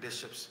American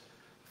bishops,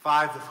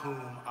 5 of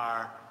whom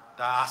are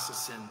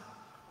diocesan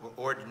or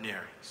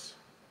ordinaries.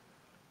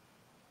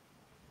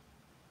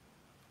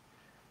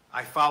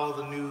 I follow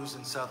the news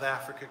in South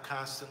Africa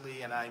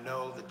constantly, and I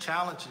know the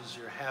challenges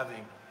you're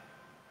having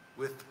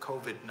with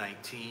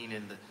COVID-19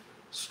 and the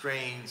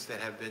strains that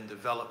have been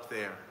developed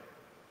there.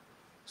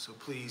 So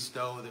please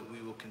know that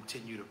we will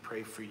continue to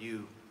pray for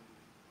you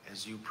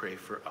as you pray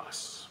for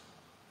us.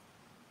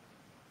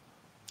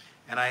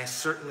 And I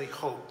certainly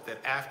hope that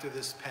after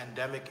this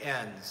pandemic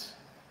ends,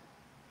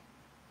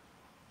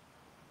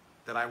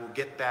 that I will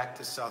get back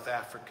to South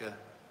Africa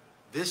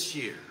this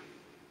year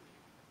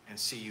and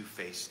see you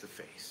face to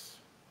face.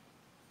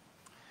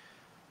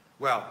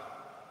 Well,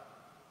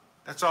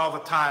 that's all the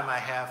time I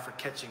have for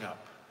catching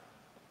up.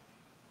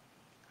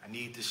 I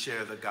need to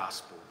share the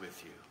gospel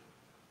with you.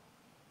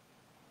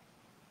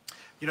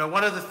 You know,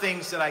 one of the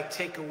things that I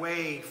take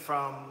away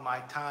from my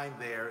time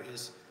there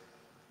is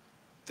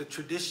the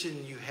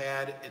tradition you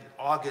had in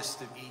August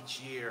of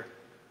each year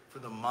for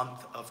the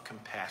month of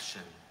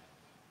compassion.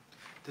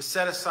 To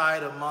set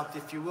aside a month,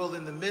 if you will,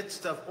 in the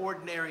midst of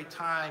ordinary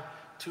time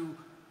to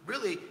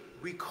really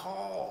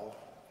recall,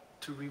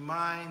 to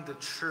remind the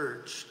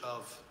church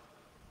of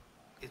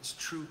its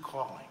true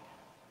calling,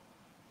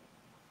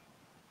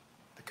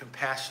 the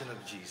compassion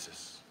of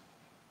Jesus,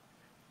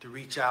 to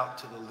reach out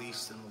to the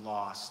least and the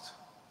lost,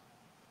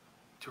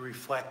 to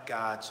reflect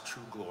God's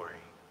true glory.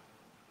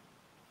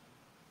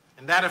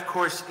 And that, of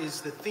course,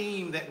 is the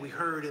theme that we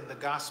heard in the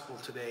gospel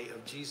today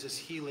of Jesus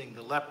healing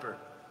the leper.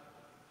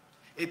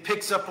 It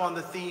picks up on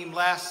the theme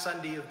last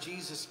Sunday of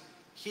Jesus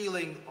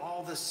healing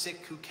all the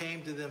sick who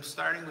came to them,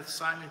 starting with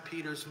Simon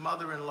Peter's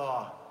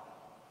mother-in-law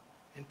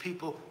and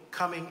people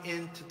coming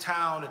into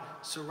town and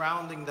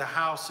surrounding the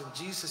house, and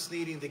Jesus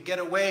needing to get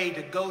away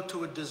to go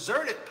to a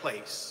deserted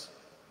place,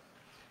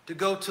 to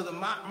go to the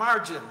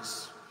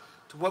margins,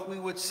 to what we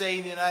would say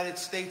in the United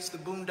States, the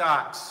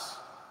boondocks,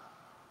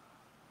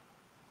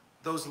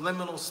 those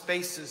liminal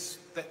spaces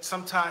that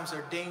sometimes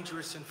are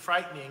dangerous and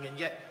frightening, and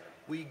yet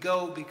we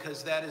go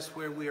because that is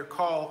where we are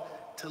called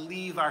to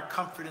leave our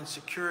comfort and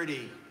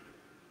security.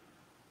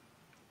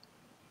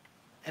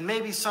 And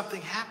maybe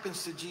something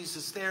happens to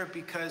Jesus there,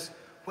 because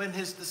when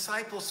his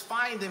disciples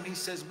find him, he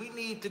says, we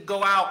need to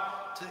go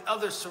out to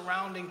other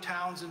surrounding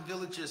towns and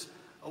villages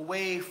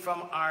away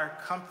from our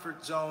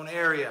comfort zone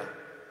area.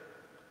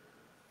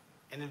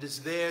 And it is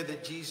there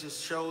that Jesus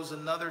shows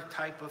another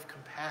type of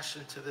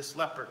compassion to this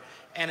leper.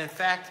 And in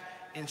fact,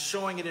 in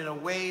showing it in a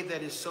way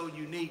that is so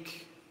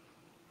unique,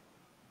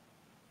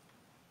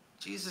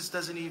 Jesus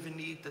doesn't even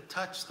need to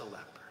touch the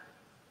leper.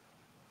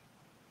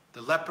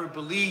 The leper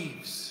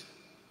believes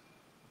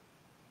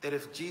that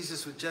if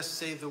Jesus would just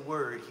say the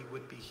word, he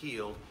would be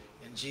healed.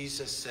 And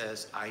Jesus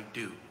says, I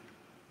do.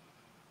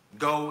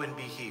 Go and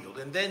be healed.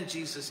 And then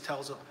Jesus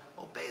tells him,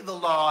 obey the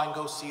law and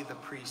go see the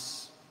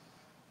priests.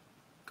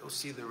 Go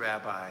see the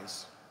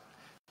rabbis.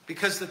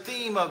 Because the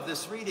theme of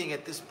this reading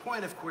at this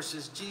point, of course,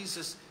 is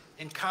Jesus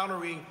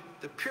encountering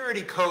the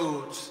purity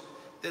codes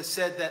that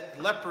said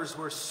that lepers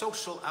were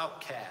social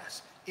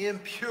outcasts,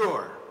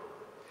 impure.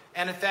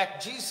 And in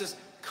fact, Jesus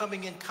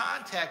coming in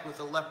contact with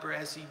a leper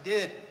as he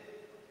did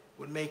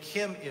would make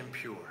him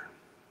impure.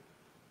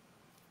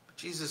 But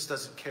Jesus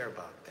doesn't care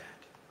about that.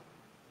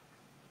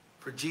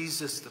 For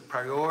Jesus, the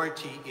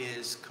priority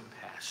is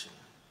compassion.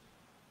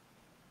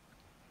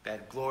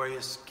 That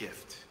glorious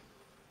gift.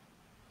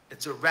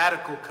 It's a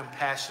radical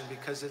compassion,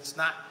 because it's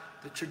not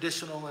the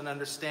traditional and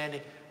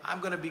understanding, I'm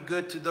going to be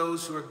good to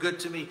those who are good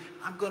to me.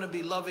 I'm going to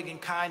be loving and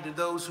kind to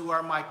those who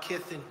are my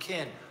kith and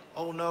kin.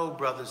 Oh no,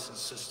 brothers and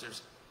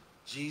sisters.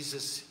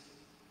 Jesus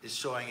is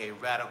showing a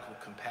radical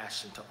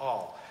compassion to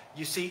all.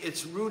 You see,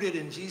 it's rooted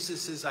in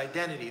Jesus'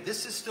 identity.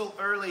 This is still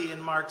early in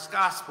Mark's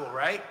gospel,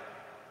 right?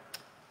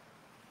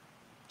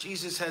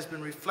 Jesus has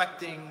been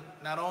reflecting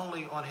not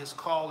only on his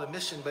call and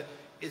mission, but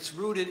it's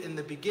rooted in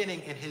the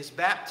beginning in his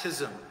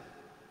baptism,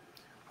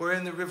 where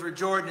in the River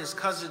Jordan his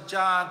cousin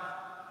John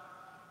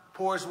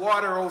pours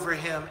water over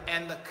him,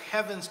 and the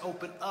heavens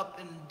open up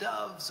and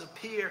doves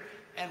appear.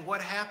 And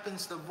what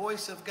happens? The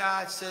voice of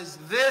God says,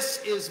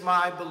 this is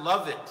my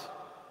beloved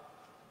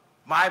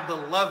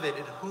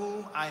in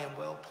whom I am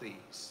well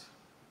pleased.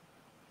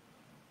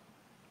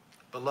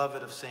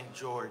 Beloved of St.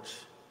 George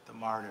the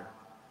martyr,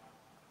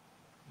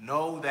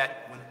 know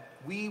that when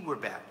we were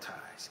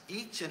baptized,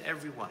 each and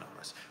every one of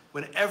us,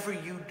 whenever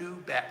you do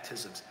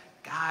baptisms,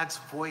 God's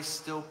voice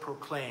still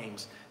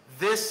proclaims,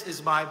 this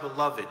is my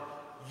beloved.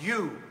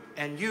 You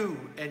and you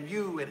and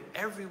you and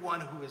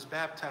everyone who is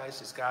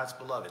baptized is God's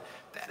beloved.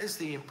 That is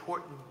the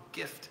important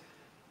gift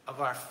of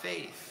our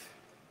faith.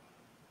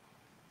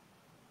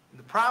 And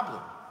the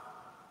problem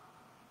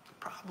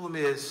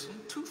is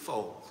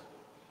twofold.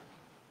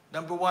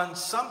 Number one,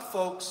 some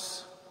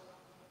folks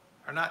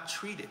are not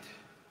treated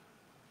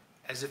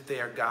as if they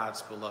are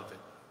God's beloved.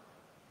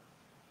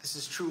 This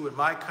is true in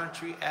my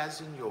country as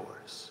in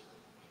yours.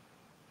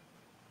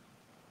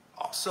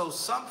 Also,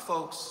 some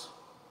folks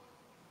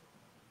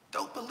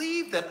don't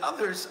believe that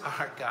others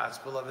are God's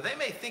beloved. They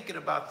may think it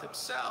about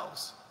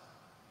themselves,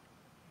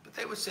 but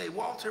they would say,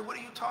 Walter, what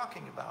are you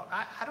talking about?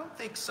 I don't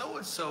think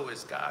so-and-so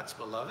is God's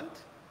beloved.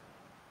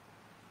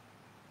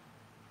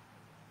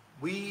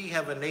 We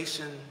have a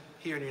nation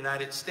here in the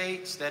United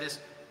States that is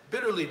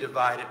bitterly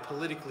divided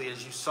politically,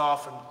 as you saw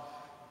from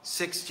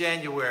 6th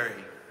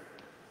January.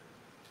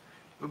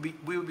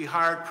 We would be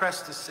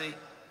hard-pressed to say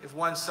if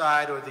one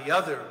side or the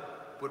other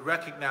would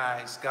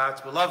recognize God's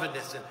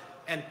belovedness.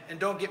 And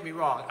don't get me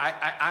wrong,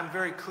 I'm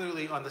very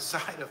clearly on the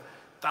side of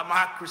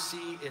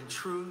democracy and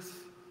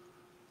truth,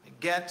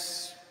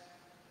 against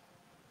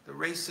the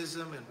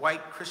racism and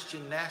white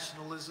Christian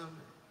nationalism,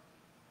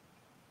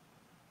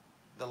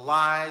 the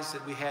lies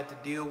that we had to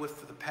deal with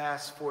for the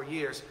past 4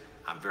 years.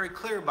 I'm very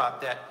clear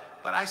about that,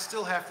 but I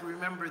still have to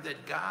remember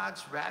that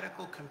God's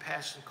radical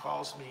compassion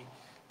calls me,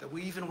 that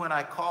even when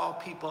I call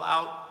people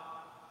out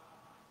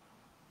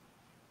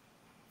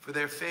for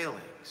their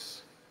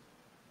failings,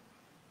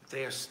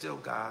 they are still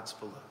God's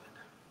beloved.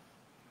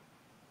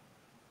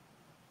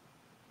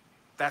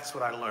 That's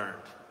what I learned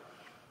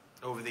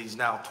over these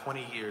now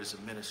 20 years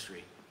of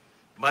ministry,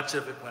 much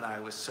of it when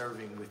I was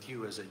serving with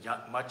you as a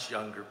much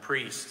younger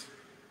priest.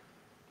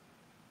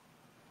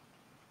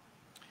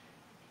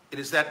 It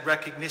is that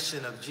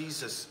recognition of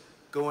Jesus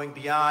going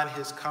beyond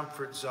his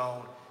comfort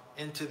zone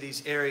into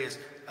these areas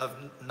of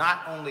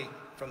not only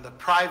from the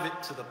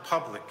private to the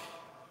public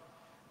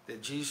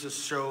that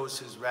Jesus shows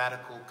his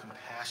radical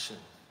compassion.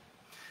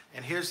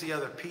 And here's the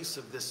other piece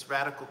of this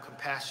radical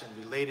compassion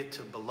related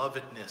to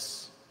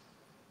belovedness.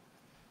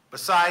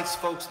 Besides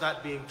folks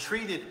not being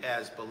treated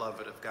as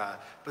beloved of God,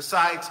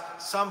 besides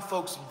some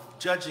folks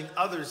judging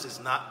others as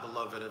not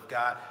beloved of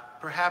God,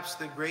 perhaps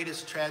the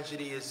greatest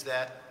tragedy is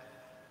that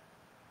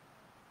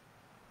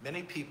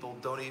many people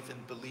don't even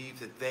believe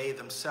that they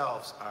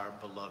themselves are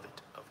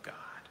beloved of God.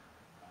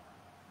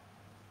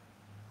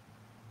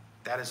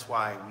 That is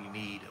why we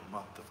need a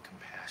month of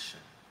compassion,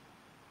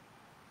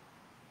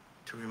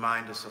 to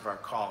remind us of our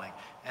calling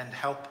and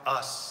help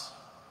us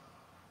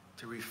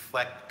to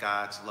reflect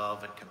God's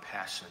love and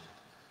compassion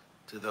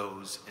to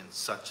those in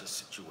such a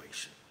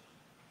situation.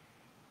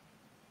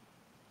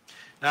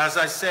 Now, as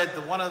I said,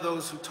 one of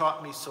those who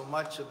taught me so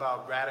much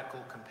about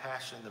radical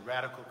compassion, the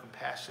radical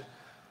compassion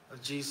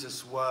of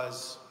Jesus,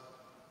 was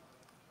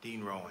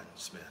Dean Rowan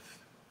Smith.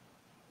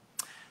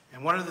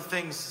 And one of the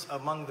things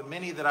among the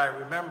many that I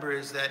remember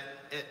is that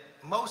at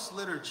most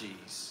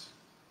liturgies,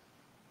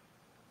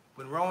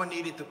 when Rowan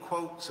needed to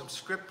quote some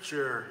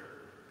scripture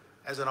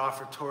as an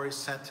offertory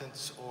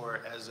sentence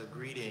or as a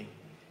greeting,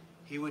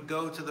 he would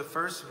go to the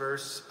first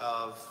verse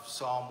of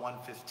Psalm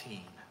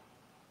 115.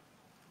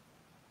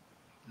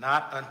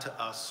 Not unto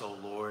us, O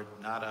Lord,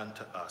 not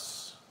unto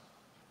us,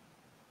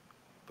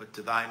 but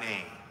to thy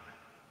name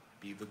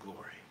be the glory.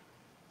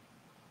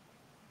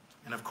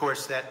 And of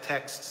course, that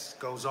text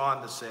goes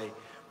on to say,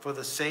 for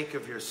the sake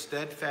of your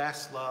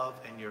steadfast love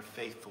and your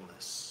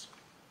faithfulness.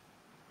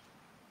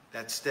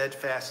 That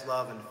steadfast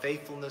love and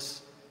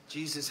faithfulness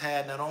Jesus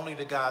had not only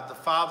to God the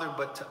Father,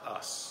 but to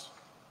us.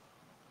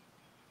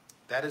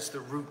 That is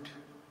the root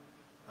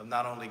of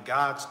not only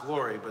God's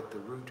glory, but the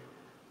root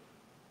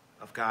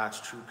of God's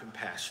true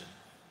compassion.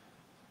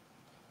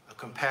 A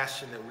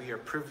compassion that we are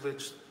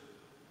privileged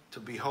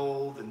to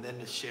behold and then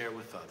to share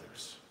with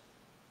others.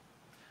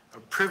 A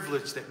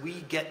privilege that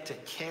we get to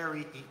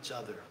carry each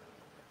other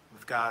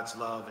with God's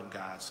love and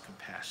God's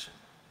compassion.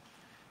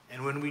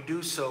 And when we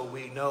do so,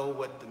 we know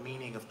what the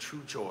meaning of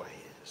true joy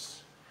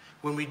is.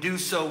 When we do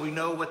so, we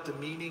know what the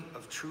meaning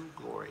of true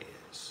glory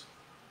is.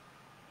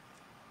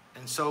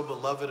 And so,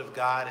 beloved of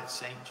God at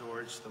St.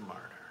 George the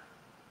Martyr,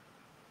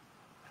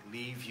 I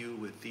leave you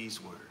with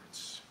these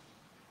words.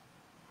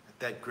 At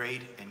that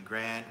great and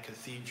grand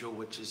cathedral,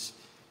 which is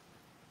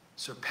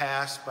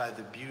surpassed by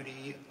the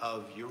beauty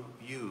of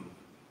you,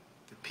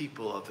 the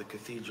people of the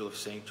Cathedral of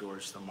St.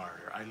 George the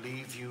Martyr, I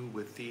leave you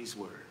with these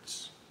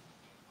words.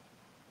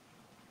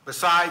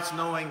 Besides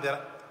knowing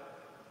that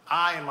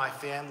I and my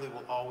family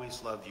will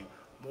always love you,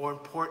 more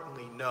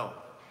importantly, know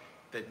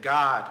that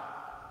God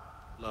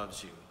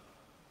loves you.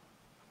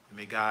 And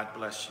may God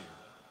bless you.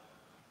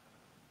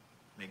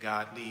 May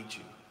God lead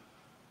you.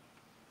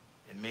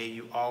 And may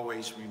you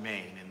always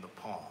remain in the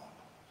palm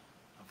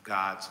of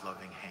God's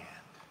loving hand.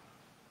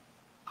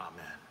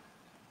 Amen.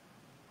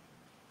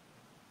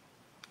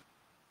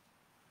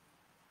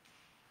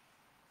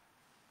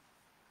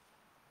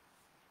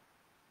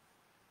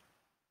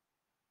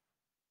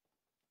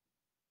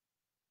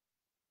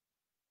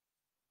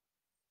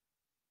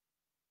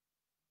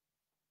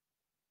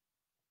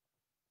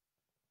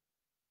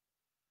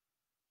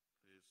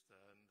 Please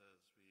stand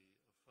as we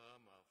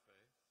affirm our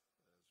faith,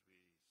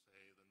 as we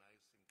say the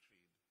Nicene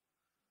Creed.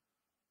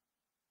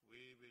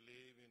 We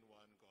believe in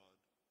one God,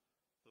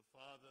 the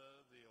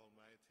Father, the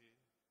Almighty,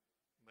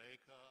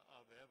 maker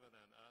of heaven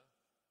and earth,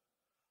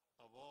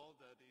 of all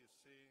that is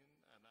seen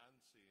and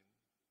unseen.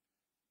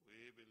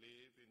 We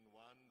believe in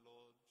one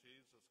Lord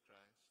Jesus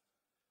Christ,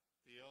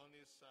 the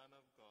only Son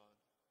of God,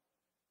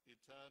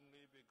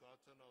 eternally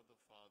begotten of the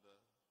Father,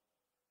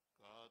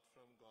 God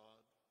from God,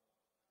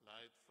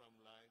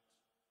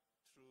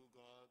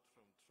 God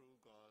from true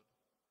God,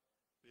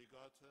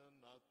 begotten,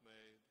 not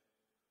made,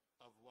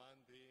 of one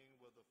being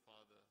with the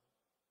Father.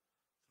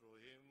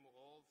 Through him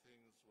all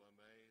things were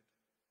made.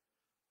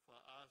 For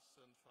us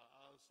and for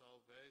our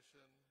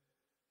salvation,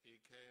 he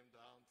came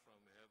down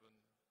from heaven,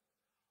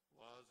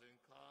 was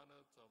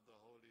incarnate of the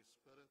Holy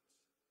Spirit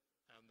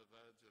and the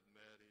Virgin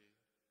Mary,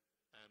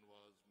 and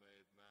was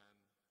made man.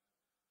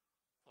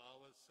 For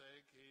our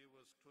sake he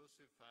was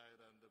crucified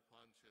under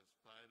Pontius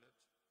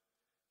Pilate.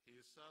 He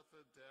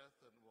suffered death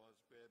and was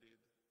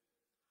buried.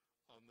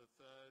 On the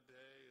third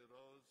day he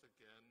rose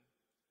again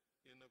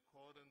in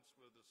accordance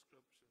with the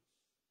Scriptures.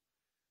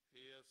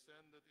 He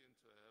ascended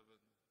into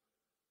heaven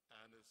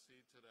and is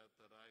seated at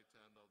the right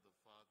hand of the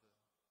Father.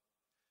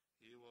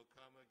 He will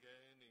come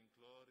again in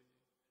glory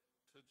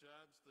to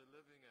judge the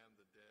living and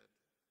the dead,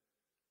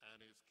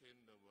 and his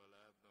kingdom will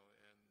have no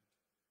end.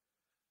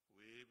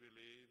 We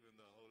believe in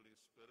the Holy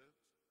Spirit,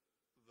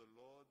 the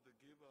Lord, the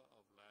giver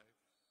of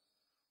life,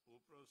 who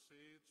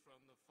proceeds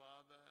from the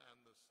Father and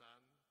the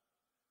Son,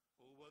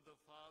 who with the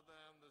Father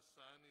and the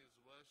Son is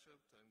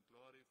worshipped and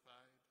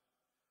glorified,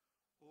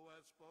 who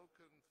has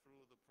spoken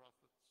through the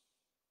prophets.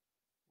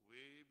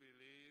 We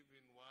believe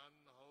in one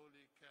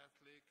holy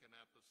Catholic and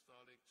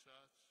Apostolic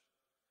Church.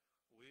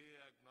 We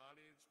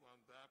acknowledge one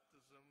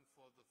baptism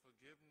for the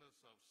forgiveness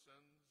of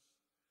sins.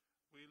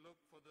 We look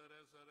for the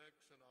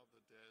resurrection of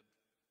the dead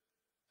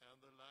and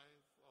the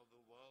life of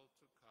the world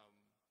to come.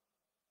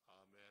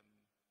 Amen.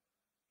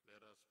 Let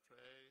us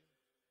pray.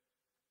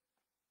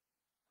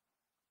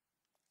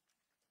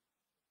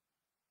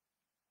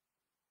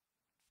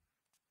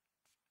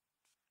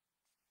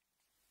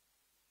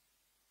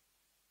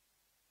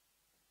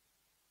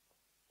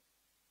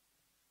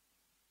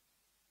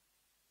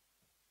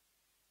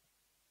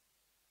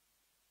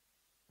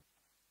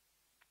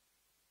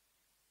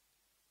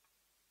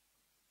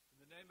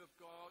 In the name of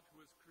God, who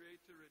is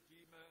Creator,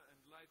 Redeemer, and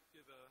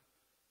Life-Giver,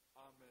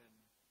 Amen.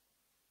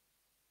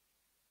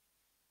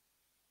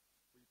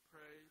 We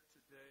pray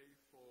today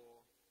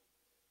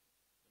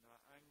in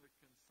our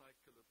Anglican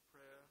cycle of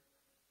prayer,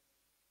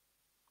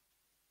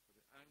 for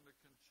the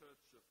Anglican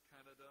Church of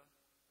Canada,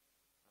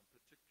 and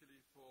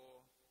particularly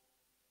for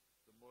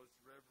the Most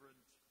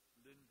Reverend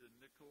Linda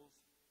Nichols,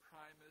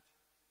 Primate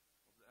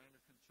of the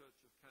Anglican Church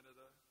of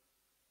Canada.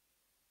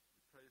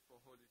 We pray for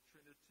Holy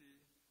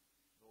Trinity,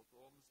 North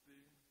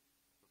Ormsby,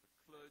 for the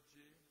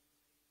clergy,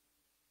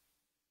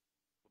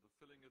 for the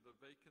filling of the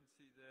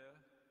vacancy there,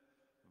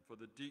 and for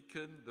the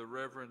deacon, the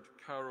Reverend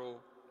Carol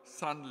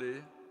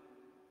Sunley.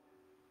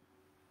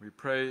 We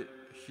pray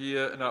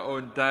here in our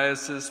own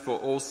diocese for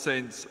All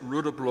Saints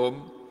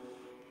Rudeblom,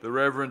 the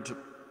Reverend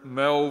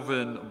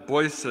Melvin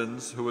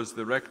Boysons, who is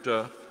the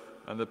rector,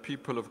 and the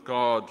people of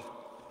God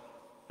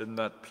in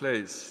that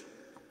place.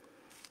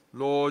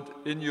 Lord,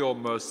 in your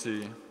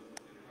mercy,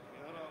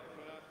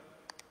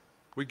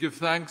 we give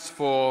thanks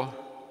for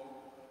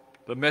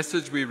the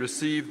message we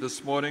received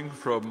this morning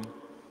from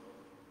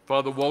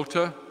Father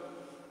Walter,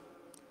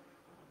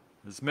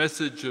 his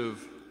message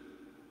of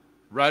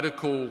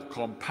radical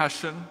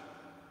compassion.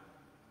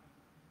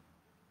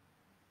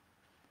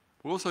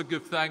 We also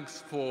give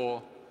thanks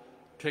for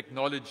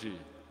technology.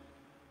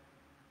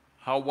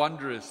 How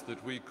wondrous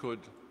that we could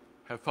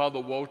have Father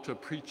Walter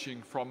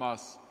preaching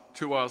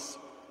to us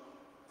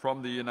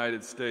from the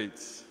United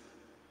States.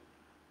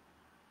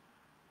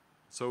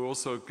 So we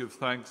also give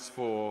thanks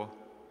for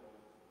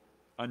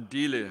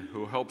Andile,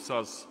 who helps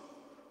us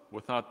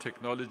with our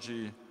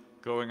technology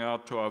going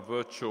out to our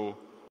virtual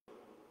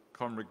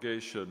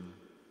congregation.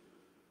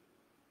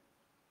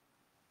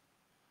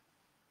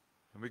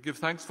 And we give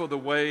thanks for the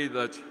way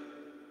that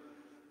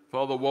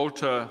Father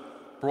Walter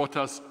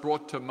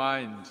brought to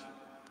mind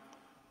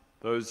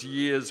those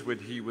years when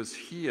he was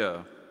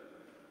here,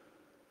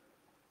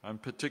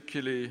 and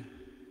particularly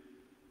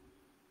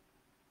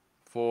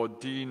for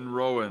Dean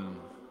Rowan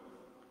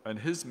and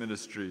his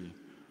ministry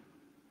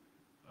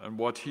and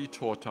what he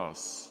taught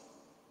us.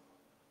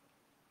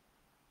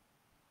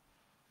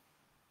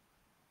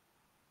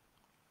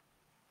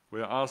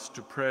 We are asked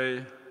to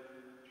pray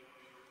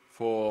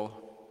for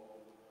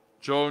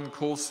Joan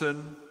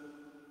Coulson,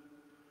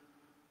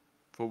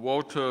 for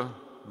Walter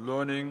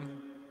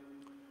Loening,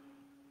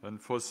 and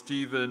for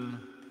Stephen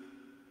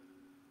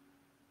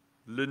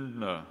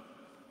Lindner.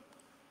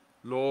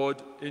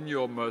 Lord, in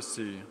your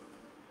mercy,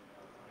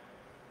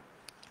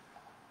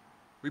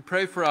 we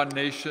pray for our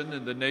nation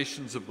and the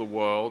nations of the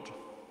world.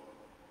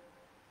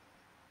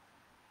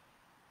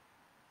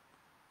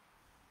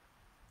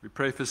 We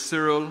pray for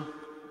Cyril,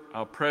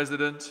 our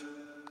president,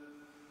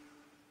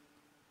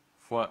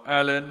 for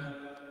Alan,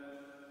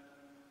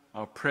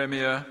 our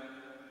premier,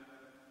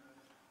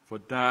 for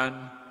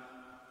Dan,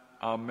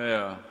 our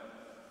mayor.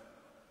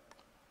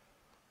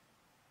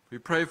 We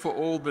pray for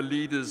all the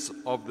leaders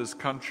of this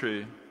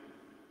country.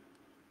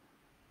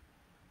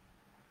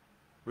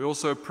 We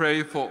also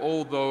pray for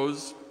all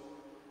those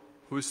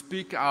who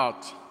speak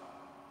out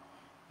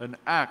and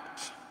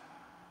act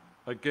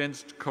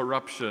against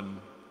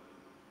corruption,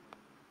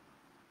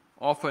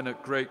 often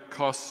at great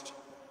cost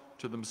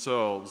to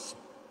themselves.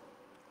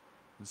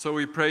 And so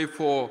we pray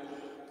for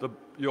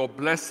your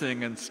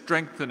blessing and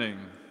strengthening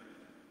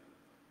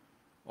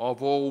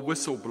of all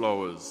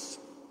whistleblowers.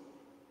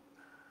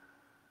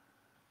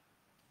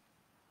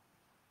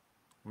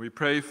 We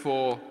pray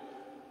for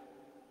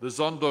the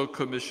Zondo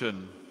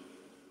Commission,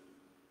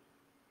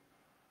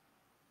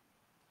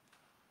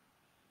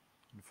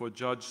 and for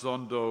Judge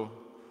Zondo,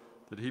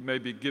 that he may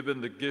be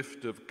given the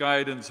gift of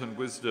guidance and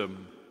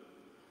wisdom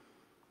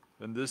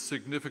in this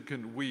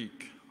significant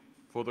week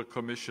for the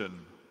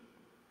Commission.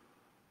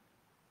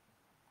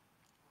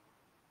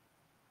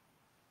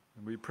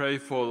 And we pray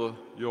for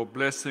your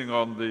blessing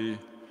on the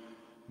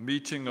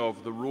meeting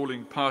of the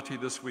ruling party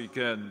this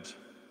weekend.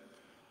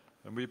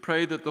 And we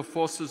pray that the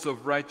forces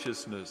of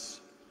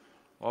righteousness,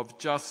 of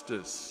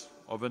justice,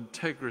 of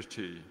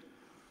integrity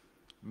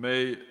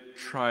may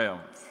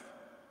triumph.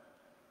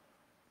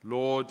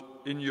 Lord,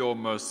 in your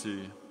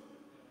mercy,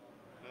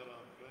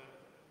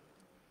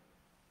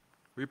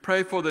 we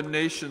pray for the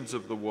nations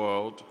of the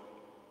world,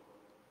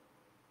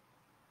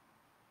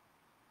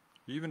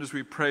 even as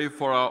we pray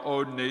for our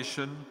own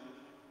nation,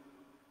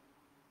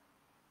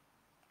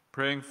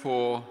 praying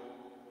for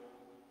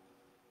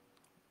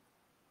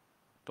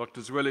Dr.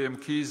 Zweli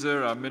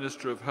Mkhize, our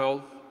Minister of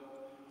Health.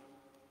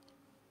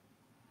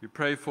 We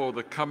pray for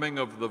the coming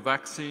of the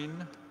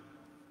vaccine,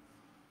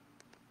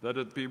 that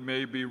it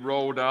may be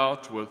rolled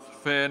out with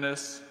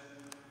fairness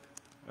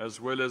as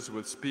well as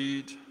with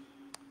speed.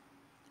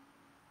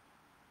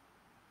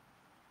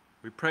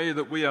 We pray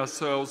that we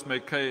ourselves may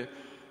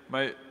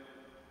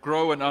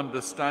grow in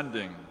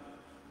understanding.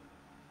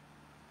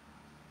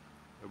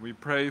 And we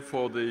pray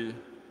for the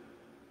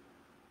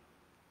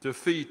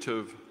defeat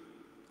of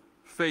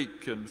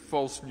fake and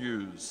false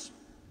news.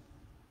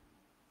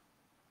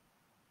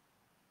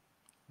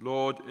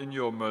 Lord, in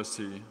your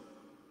mercy.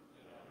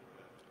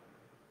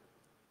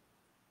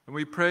 And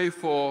we pray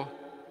for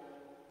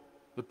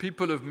the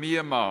people of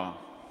Myanmar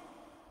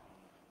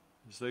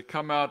as they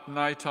come out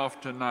night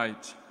after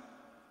night,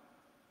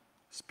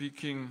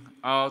 speaking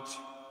out,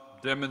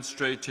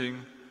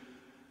 demonstrating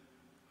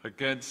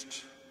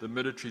against the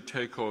military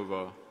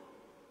takeover.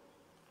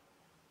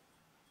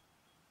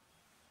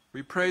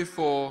 We pray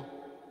for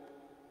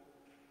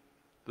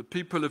the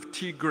people of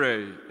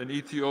Tigray in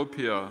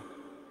Ethiopia,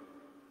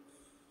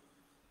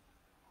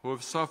 who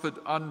have suffered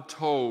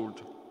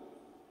untold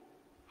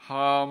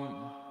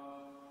harm,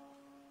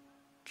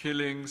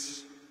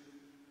 killings,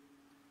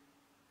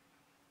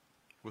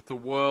 with the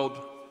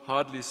world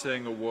hardly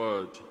saying a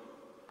word,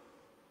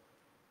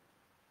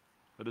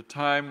 at a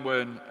time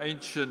when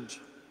ancient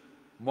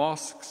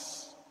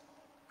mosques,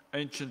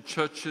 ancient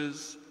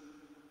churches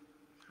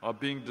are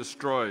being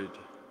destroyed.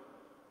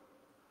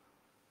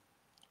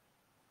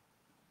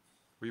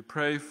 We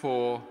pray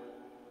for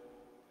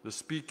the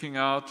speaking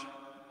out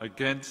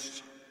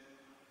against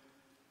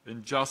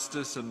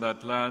injustice in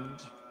that land.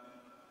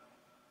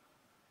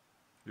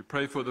 We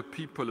pray for the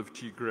people of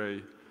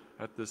Tigray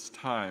at this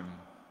time.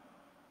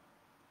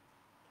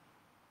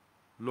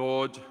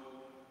 Lord,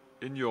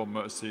 in your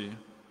mercy,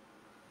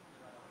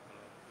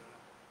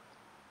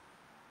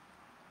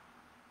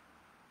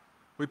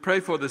 we pray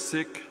for the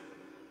sick,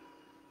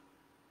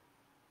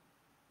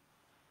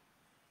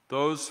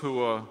 those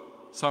who are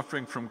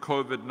suffering from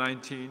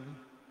COVID-19,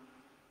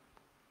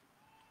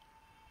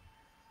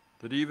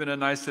 that even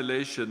in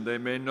isolation they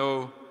may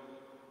know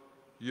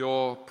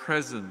your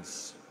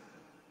presence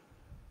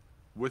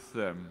with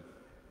them.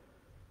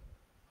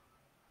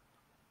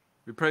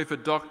 We pray for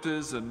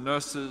doctors and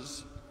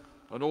nurses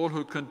and all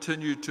who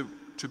continue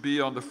to be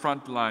on the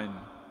front line,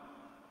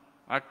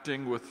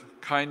 acting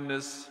with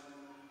kindness,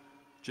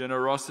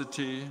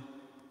 generosity,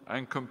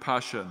 and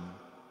compassion,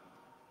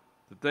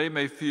 that they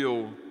may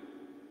feel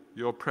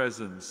your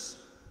presence.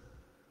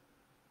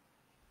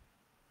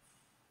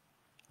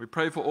 We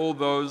pray for all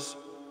those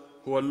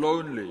who are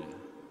lonely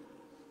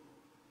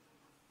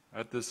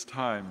at this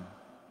time,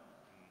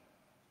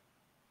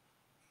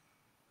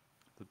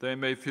 that they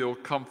may feel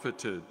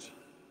comforted.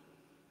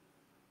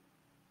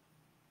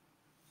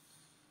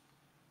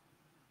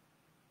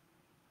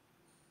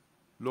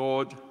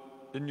 Lord,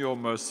 in your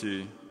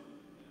mercy,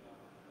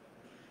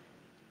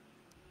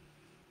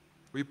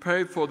 we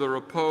pray for the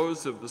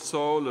repose of the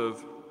soul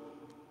of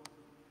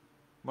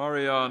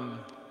Marianne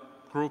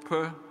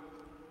Gruppe,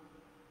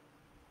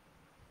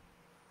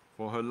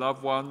 for her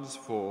loved ones,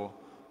 for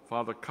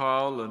Father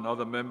Carl and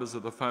other members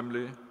of the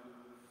family.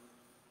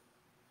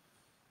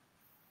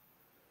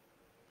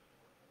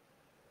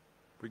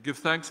 We give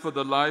thanks for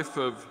the life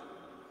of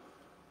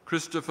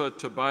Christopher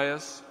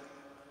Tobias.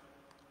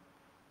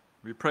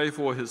 We pray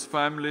for his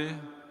family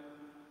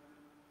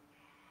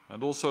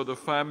and also the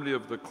family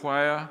of the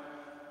choir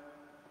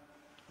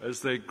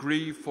as they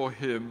grieve for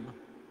him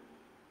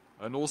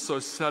and also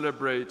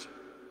celebrate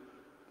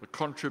the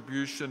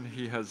contribution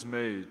he has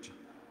made.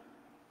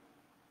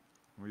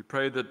 We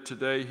pray that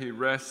today he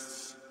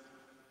rests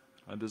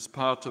and is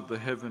part of the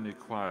heavenly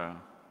choir.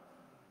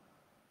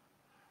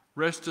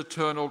 Rest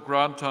eternal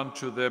grant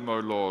unto them, O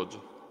Lord.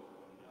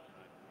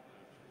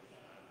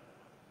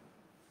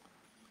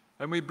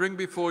 And we bring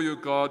before you,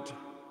 God,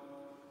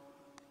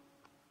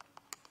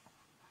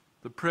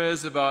 the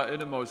prayers of our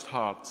innermost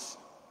hearts.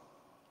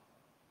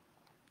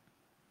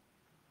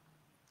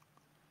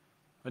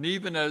 And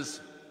even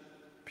as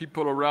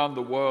people around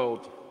the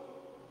world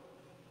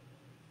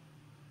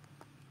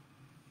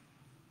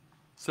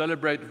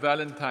celebrate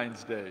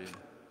Valentine's Day,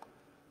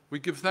 we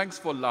give thanks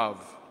for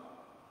love.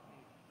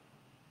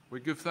 We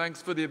give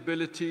thanks for the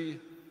ability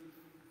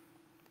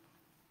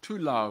to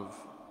love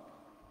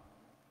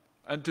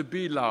and to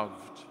be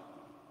loved.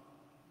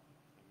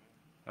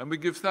 And we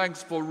give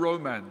thanks for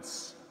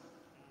romance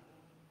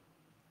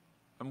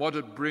and what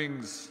it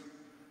brings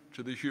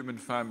to the human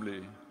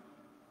family.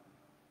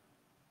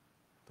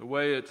 The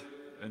way it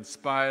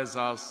inspires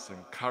us,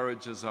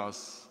 encourages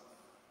us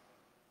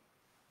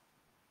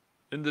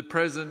in the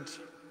present,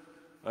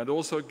 and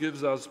also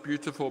gives us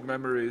beautiful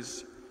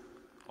memories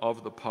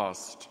of the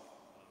past.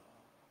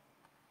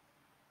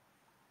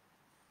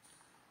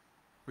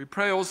 We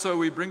pray also,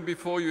 we bring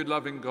before you,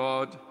 loving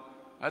God,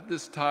 at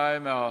this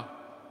time our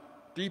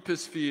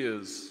deepest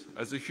fears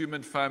as a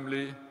human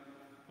family,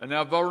 and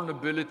our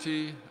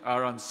vulnerability,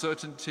 our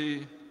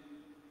uncertainty,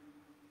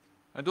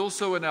 and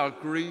also in our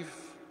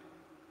grief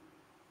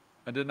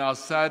and in our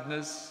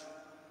sadness,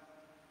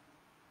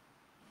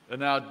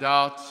 in our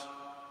doubt,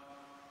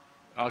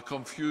 our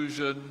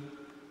confusion,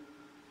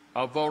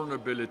 our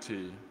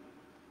vulnerability.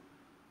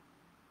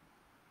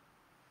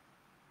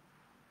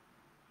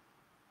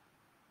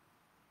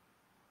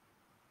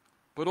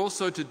 But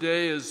also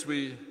today, as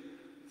we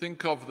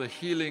think of the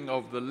healing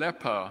of the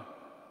leper,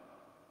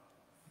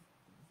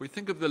 we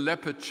think of the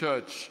leper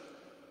church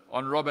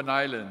on Robben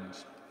Island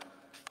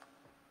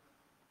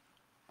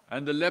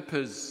and the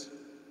lepers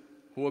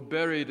who were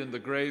buried in the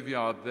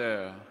graveyard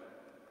there,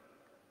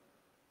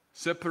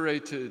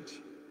 separated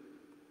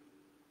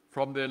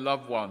from their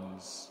loved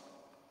ones,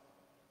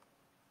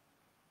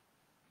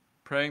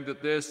 praying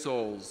that their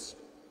souls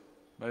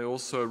may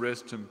also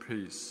rest in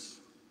peace.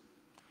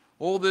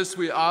 All this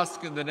we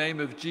ask in the name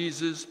of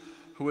Jesus,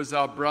 who is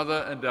our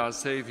brother and our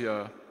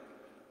Savior.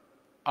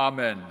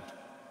 Amen.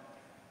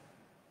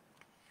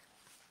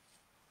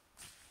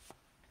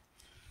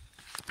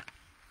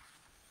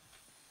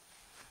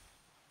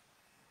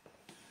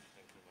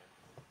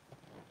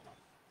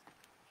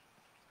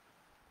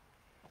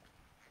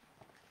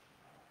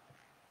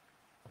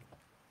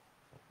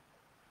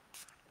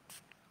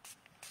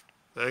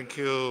 Thank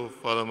you,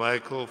 Father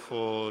Michael,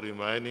 for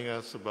reminding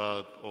us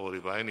about, or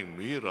reminding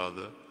me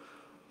rather,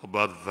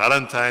 about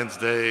Valentine's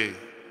Day.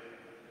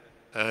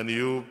 And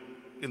you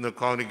in the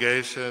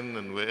congregation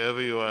and wherever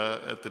you are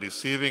at the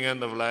receiving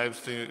end of live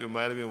stream, you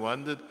might have been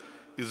wondered,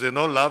 is there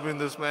no love in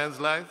this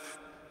man's life?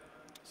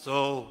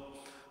 So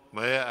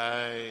may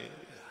I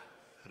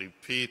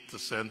repeat the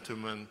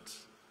sentiment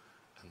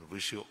and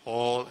wish you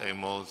all a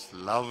most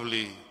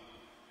lovely,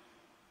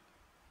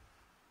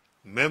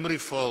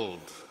 memory-filled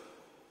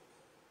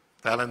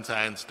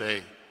Valentine's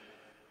Day.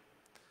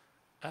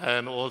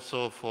 And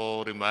also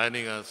for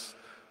reminding us,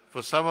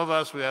 for some of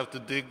us, we have to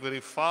dig very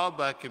far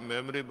back in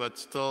memory, but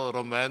still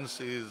romance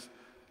is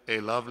a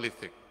lovely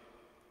thing.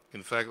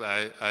 In fact,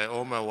 I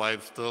owe my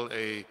wife still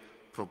a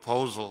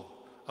proposal.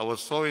 I was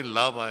so in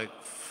love, I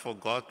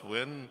forgot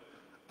when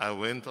I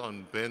went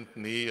on bent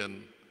knee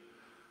and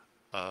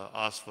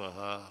asked for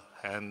her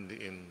hand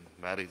in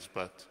marriage,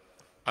 but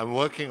I'm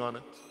working on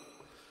it.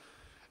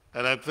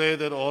 And I pray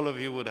that all of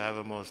you would have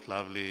a most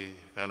lovely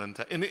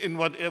Valentine. In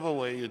whatever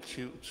way you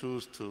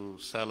choose to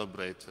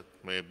celebrate it,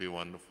 may it be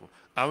wonderful.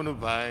 I'm going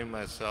to buy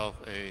myself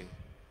a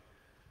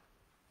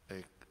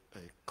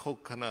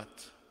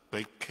coconut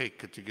baked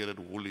cake that you get at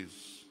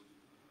Woolies.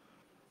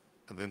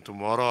 And then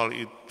tomorrow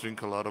I'll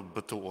drink a lot of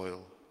bitter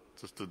oil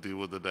just to deal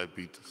with the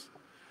diabetes.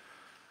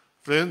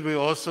 Friends, we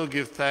also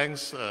give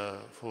thanks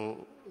for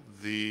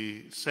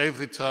the safe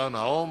return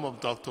home of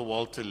Dr.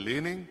 Walter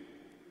Leaning.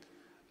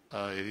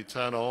 He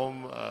returned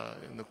home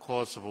in the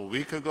course of a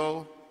week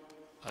ago.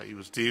 He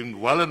was deemed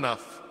well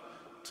enough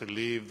to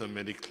leave the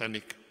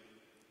Mediclinic.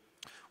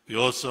 We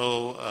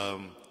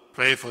also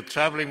pray for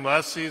traveling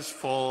mercies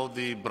for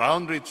the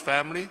Brownridge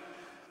family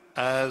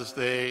as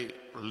they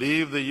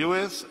leave the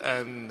U.S.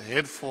 and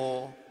head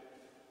for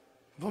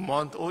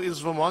Vermont. Oh, is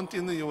Vermont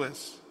in the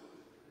U.S.?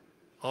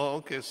 Oh,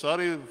 okay.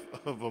 Sorry,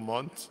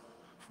 Vermont,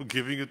 for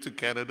giving it to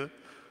Canada.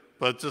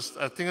 But just,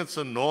 I think it's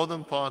the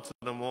northern parts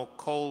and the more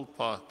cold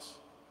parts.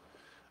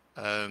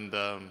 And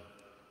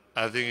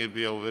I think it'd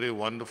be a very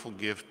wonderful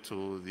gift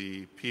to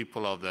the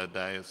people of that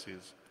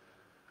diocese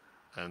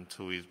and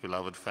to his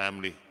beloved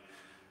family.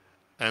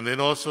 And then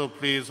also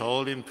please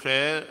hold in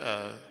prayer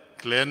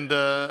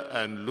Glenda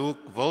and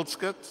Luke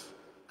Volskett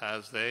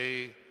as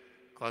they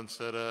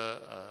consider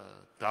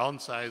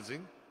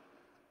downsizing.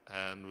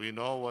 And we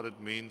know what it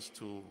means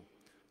to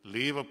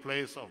leave a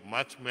place of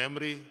much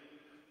memory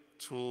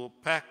to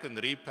pack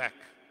and repack.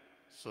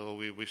 So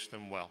we wish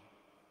them well.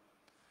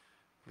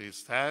 Please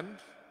stand.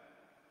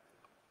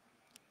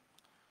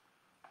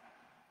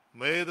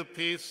 May the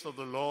peace of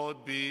the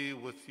Lord be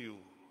with you.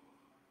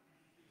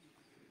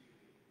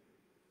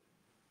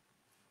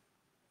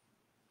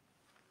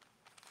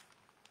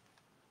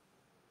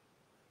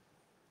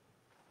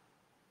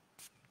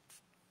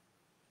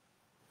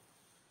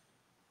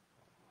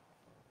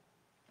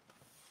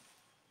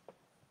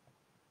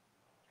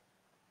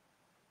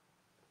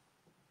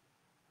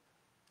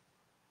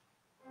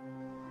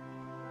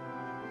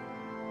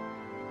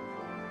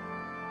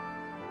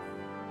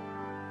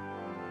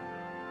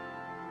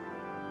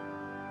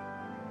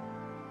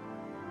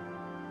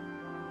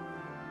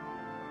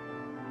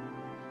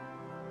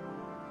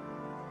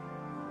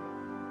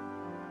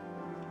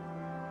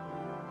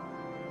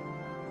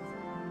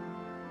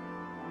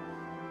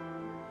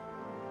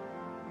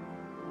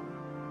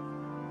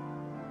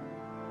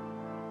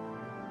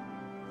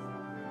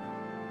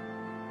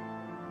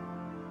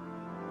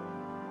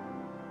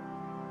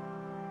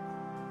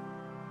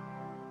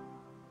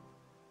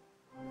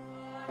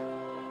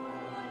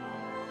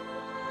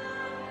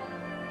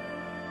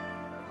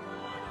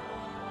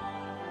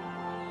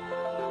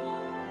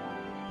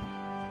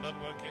 Not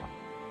working.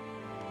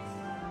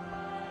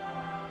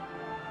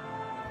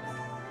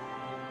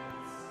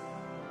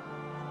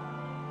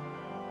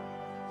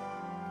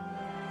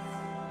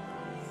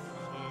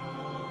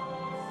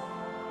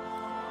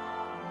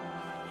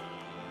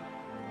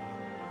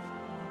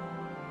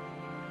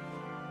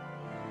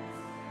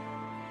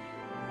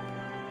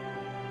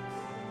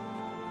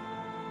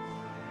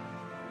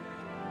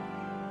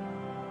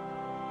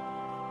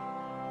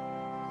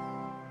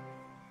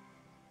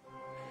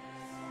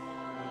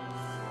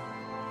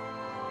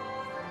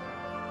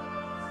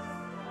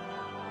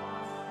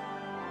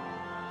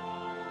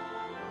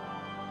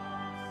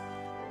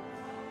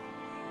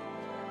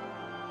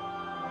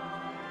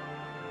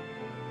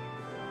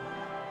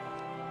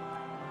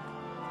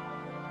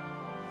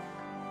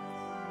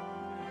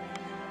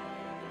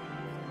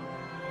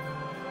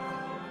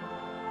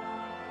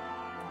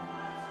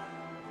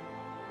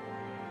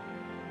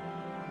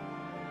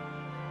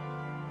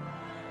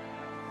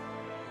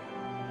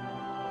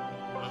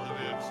 Father,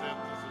 we accept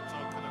this a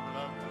token of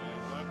love to you.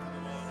 Work in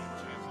the Lord in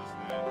Jesus'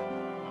 name.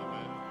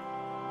 Amen.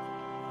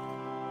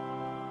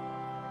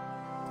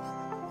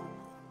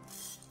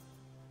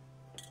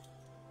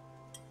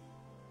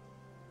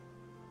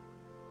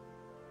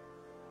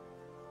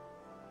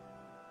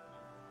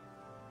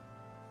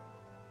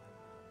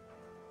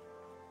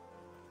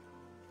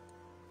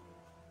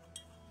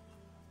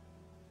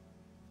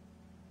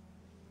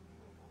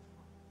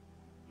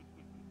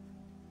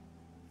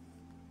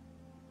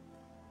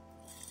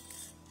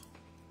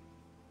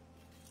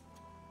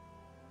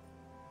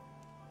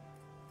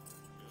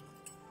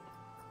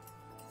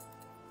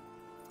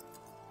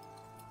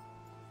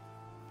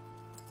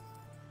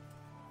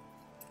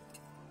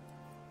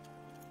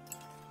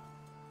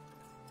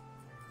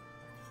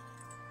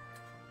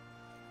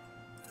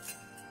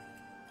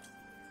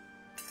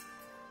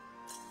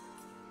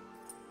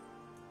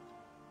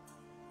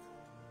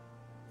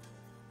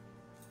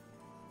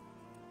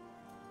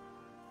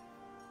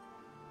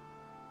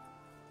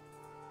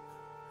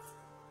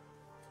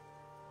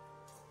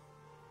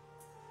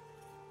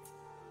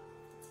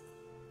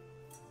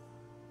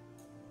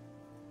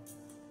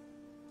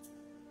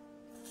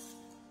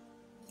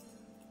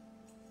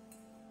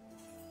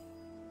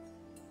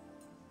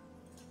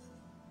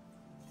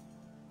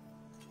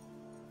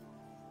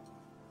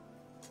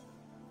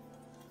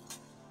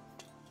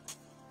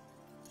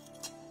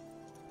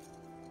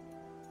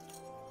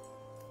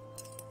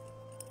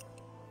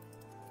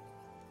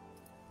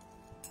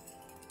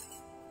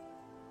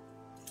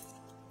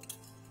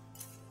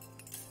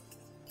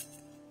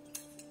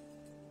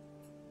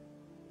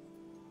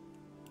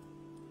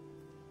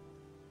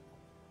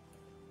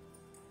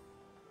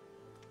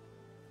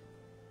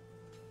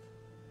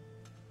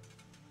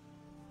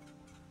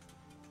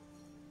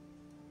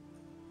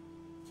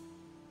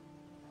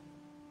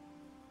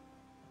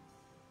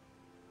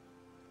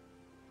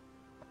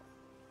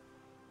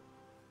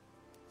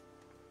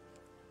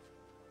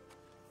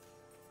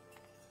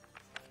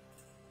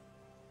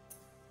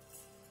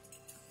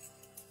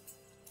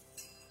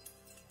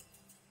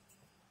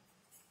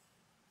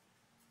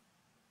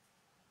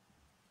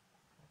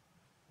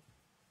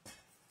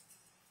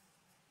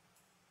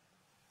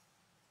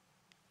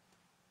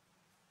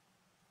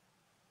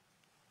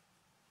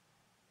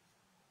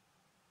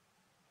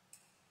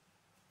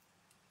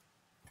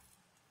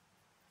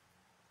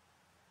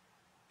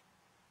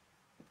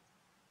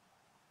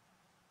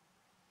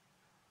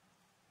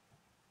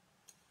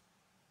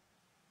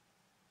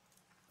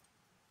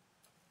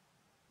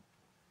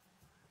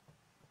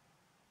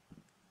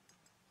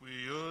 We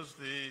use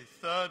the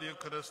third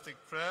Eucharistic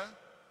prayer.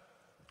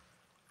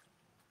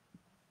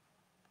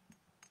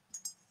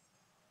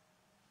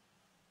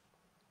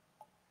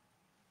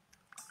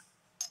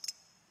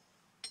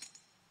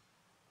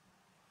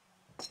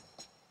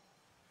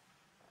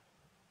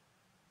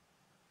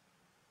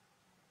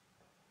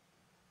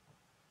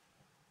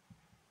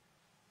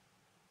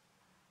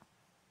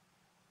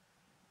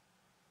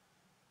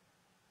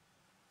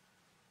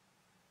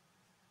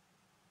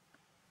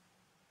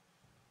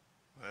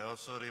 I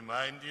also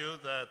remind you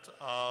that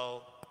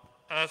our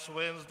Ash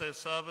Wednesday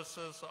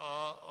services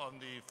are on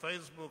the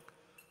Facebook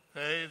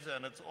page,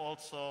 and it's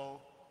also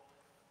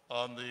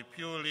on the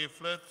Pew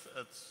leaflet.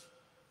 It's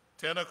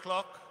 10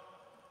 o'clock,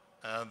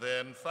 and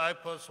then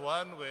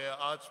 5+1, where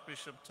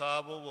Archbishop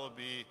Tabo will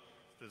be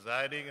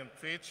presiding and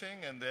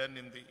preaching, and then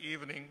in the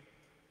evening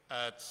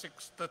at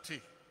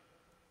 6:30.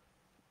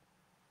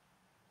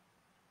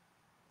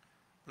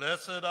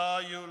 Blessed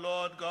are you,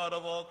 Lord God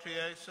of all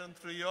creation.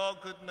 Through your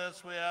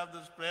goodness we have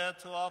this bread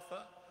to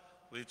offer,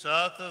 which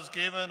earth has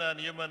given and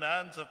human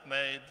hands have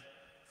made.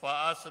 For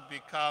us it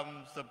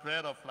becomes the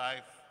bread of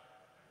life.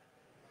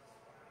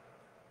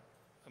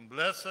 And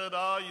blessed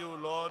are you,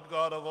 Lord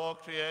God of all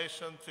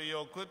creation. Through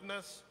your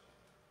goodness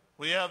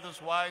we have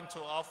this wine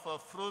to offer,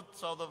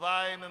 fruits of the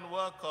vine and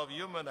work of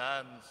human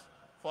hands.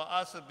 For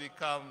us it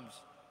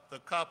becomes the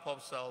cup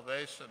of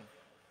salvation.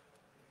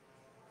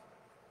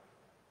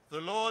 The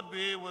Lord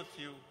be with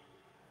you.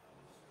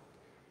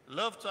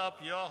 Lift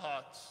up your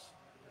hearts.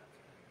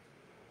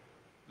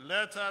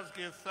 Let us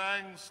give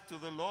thanks to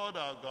the Lord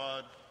our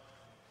God.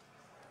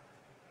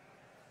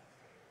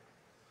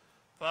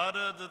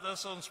 Vader, dit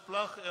is ons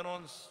plig en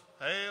ons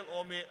heil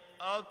om U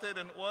altyd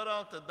en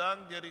oral te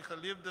dank deur die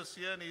geliefde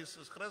Seun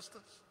Jesus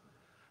Christus.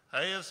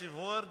 Hy is die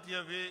woord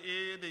deur wie U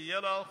die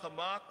heelal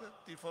gemaak het,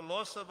 die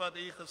verlosser wat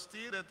U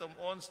gestuur het om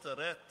ons te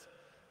red.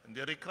 En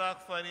deur die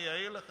krag van die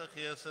Heilige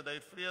Gees het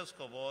hy vlees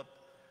geword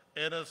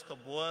en is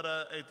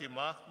gebore uit die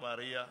maagd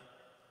Maria.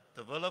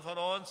 Terwille van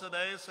ons het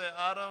hy sy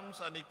arms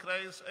aan die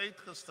kruis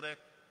uitgestrek.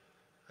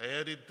 Hy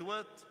het die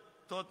dood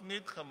tot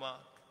niet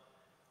gemaak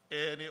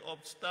en die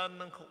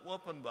opstanding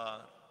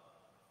geopenbaar.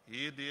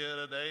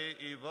 Hierdeur het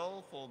hy U wil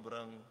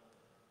volbring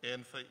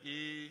en vir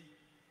U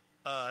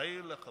 'n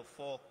heilige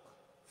volk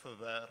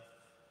verwerf.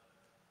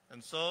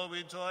 And so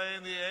we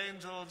join the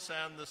angels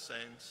and the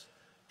saints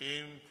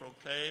in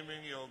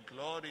proclaiming your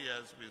glory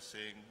as we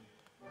sing.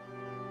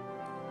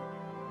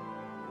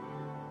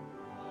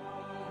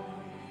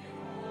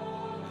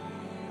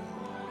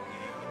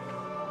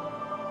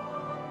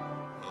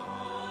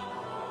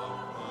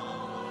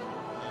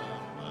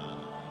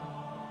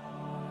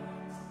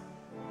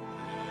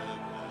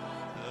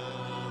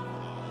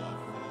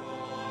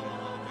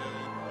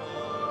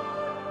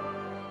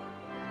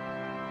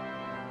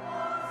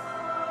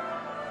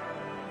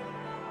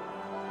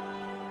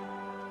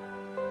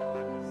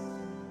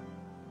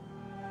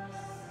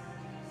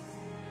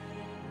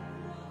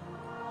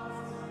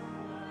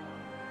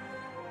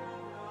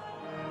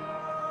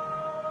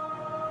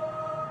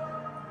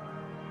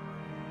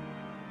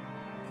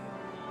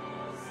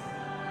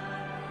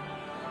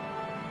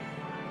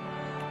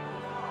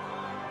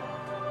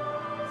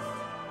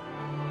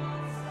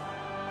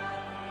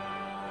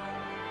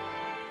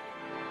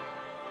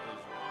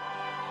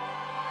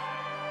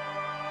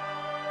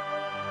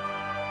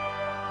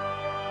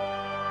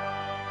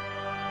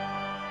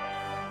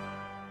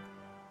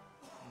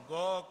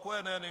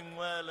 Kwena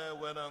ningwele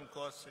wena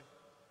Nkosi,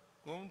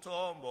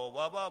 kumthombo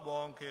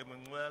wababonke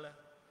mingwele,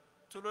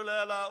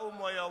 thululela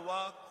umoya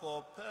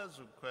wakho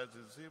phezu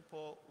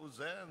kwezizipho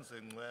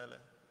uzenze ngcwele,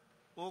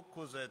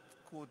 ukuze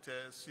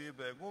kuthe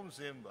sibe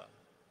ngumzimba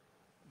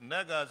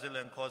negazi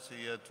lenkosi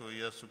yethu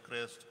Yesu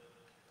Kristu.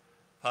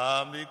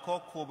 Phambi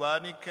kokuba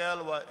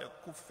nikelwa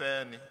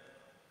ekufeni,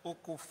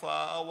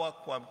 ukufa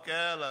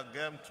awakwamkela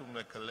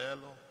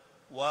ngemthumekelelo,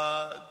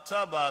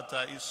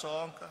 wathabatha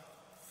isonka,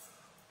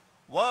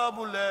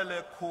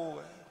 wabulele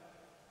kuwe,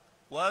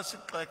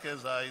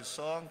 wasixekeza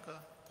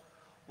isonka,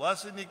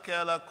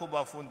 wasinikela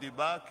kubafundi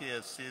bakhe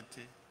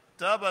esithi,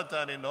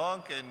 tabathani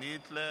nonke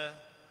nitle,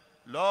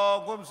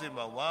 lo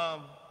ngumzimba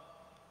wam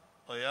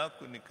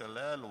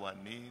oyakunikelelwa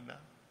nina.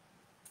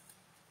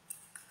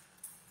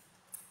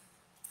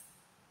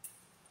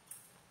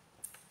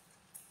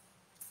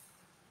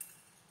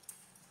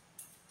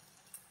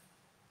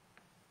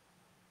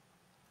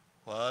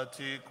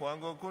 Wathi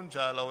kwangu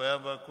kunjalo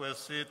weva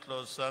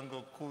kwesitlo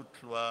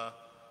sangokuhlwa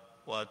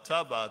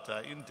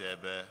wathabatha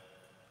indebe,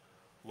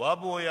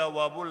 wabuya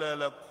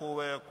wabulela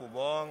kuwe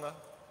kubonga,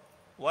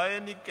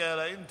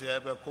 wayenikela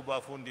indebe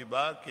kubafundi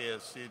bakhe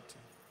esithi,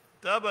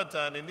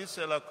 tabathani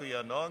nisela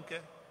kuya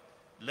nonke,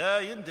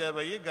 le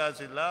indebe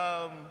yigazi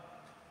lam,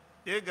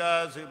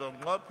 igazi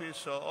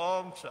lomnqophiso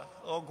omtsha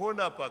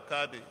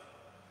okunaphakade,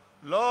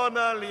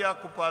 lona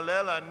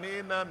liyakupalela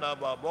nina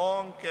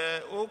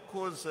nababonke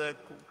ukuze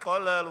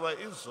kuxolelwe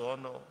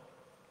izono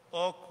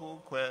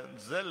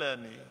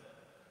okukwenzeleni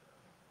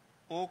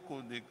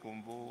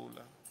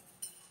ukundikhumbula.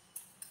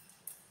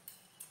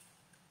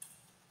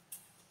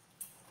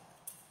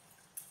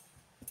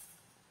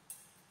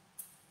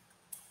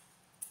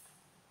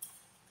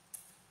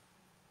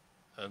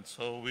 And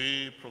so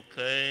we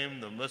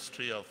proclaim the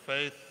mystery of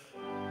faith.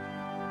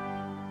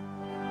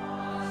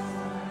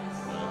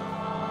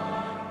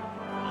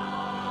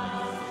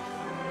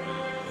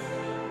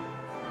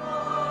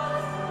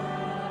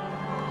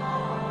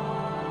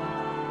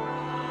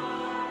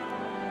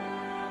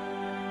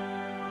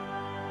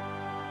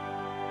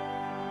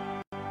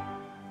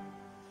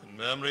 In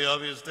memory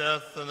of his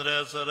death and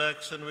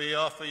resurrection, we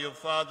offer you,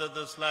 Father,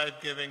 this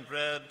life-giving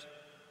bread,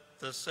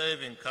 the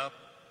saving cup.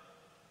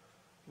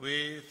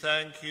 We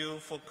thank you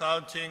for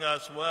counting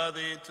us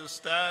worthy to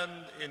stand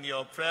in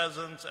your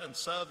presence and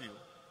serve you.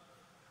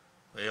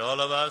 May all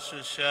of us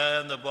who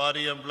share in the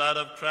body and blood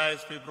of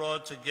Christ be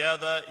brought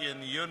together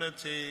in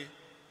unity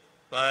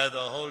by the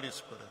Holy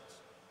Spirit.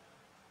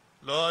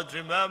 Lord,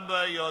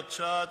 remember your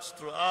church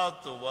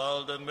throughout the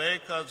world and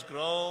make us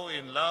grow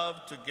in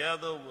love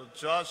together with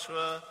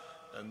Joshua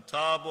and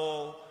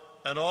Thabo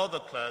and all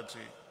the clergy.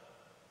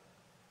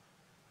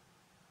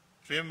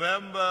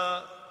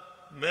 Remember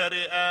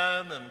Mary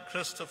Ann and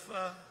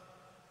Christopher,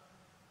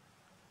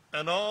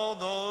 and all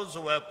those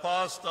who have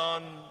passed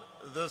on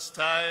this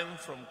time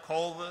from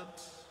COVID,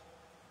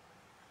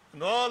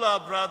 and all our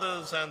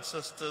brothers and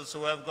sisters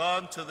who have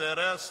gone to their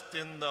rest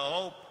in the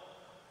hope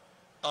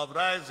of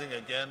rising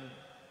again.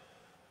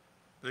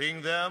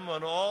 Bring them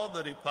and all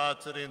the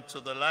departed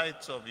into the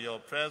light of your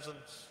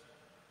presence.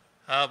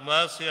 Have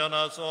mercy on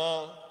us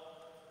all,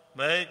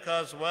 Make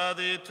us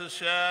worthy to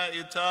share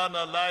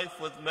eternal life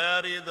with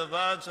Mary, the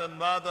Virgin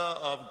Mother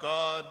of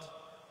God,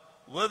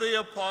 with the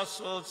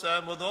apostles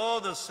and with all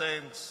the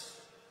saints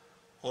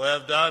who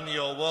have done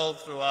your will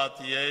throughout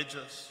the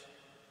ages.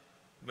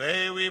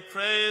 May we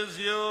praise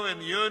you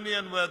in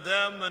union with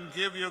them and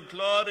give you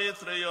glory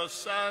through your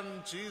Son,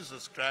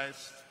 Jesus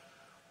Christ,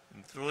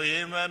 and through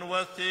him and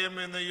with him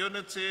in the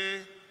unity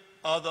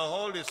of the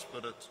Holy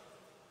Spirit.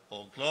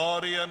 All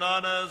glory and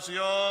honor is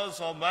yours,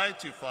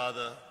 Almighty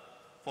Father,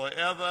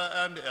 forever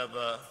and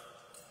ever.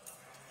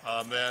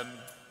 Amen.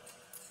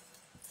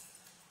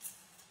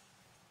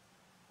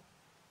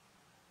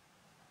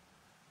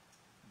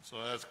 So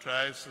as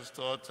Christ has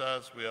taught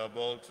us, we are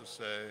bold to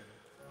say,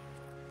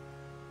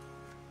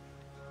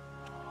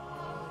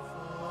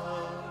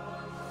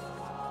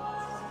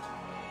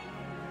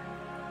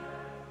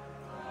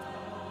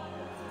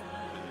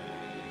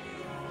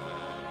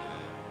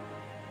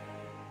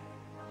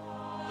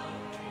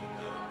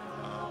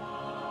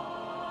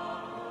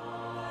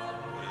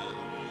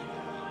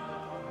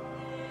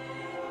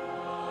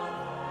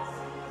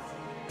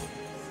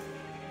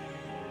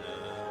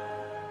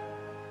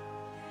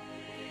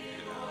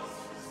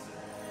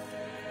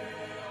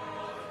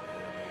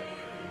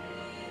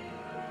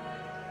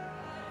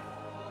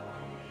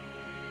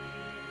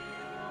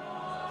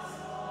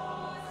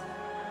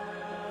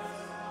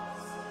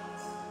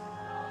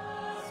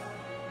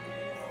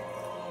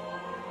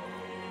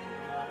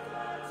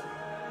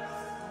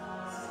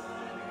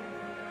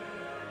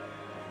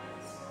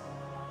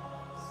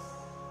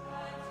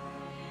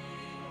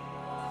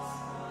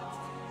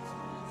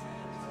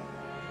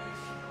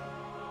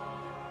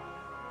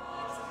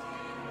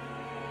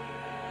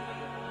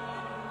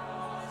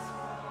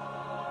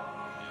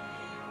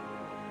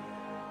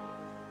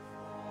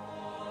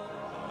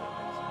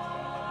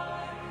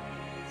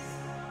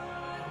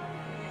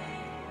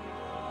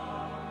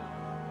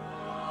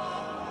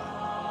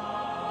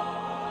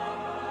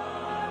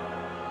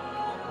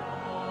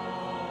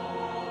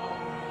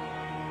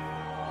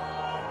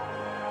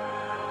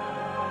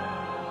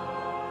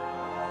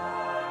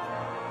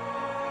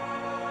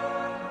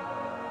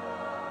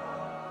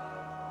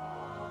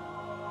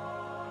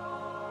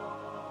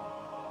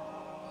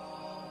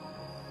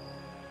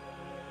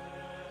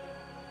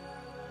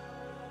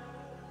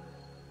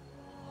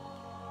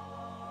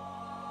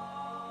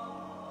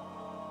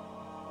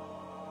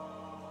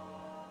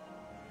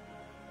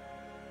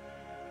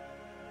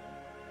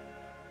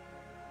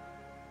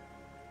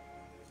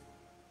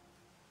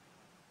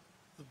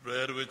 the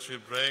bread which we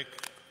break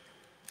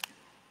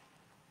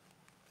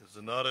is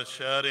not a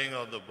sharing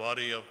of the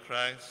body of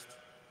Christ.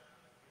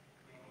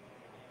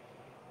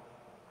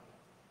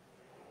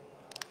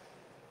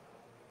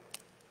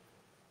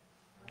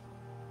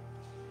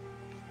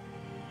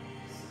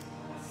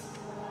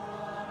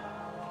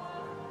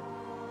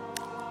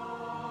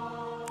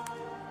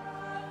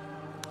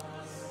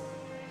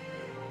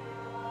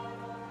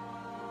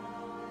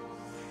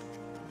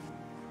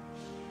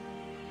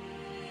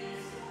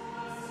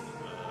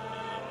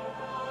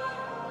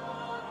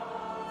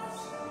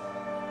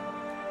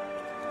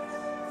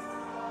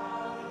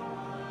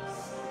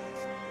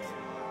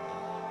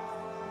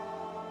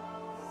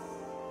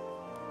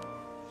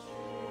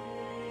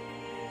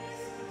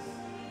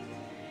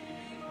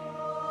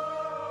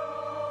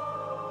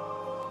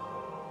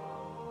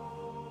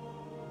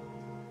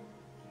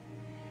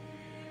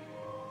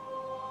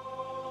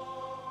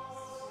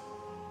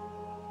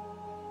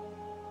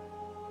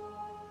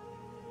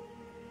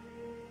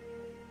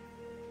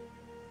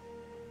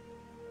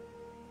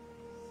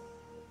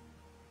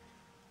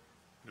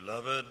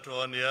 Beloved,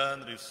 draw near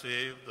and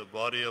receive the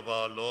body of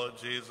our Lord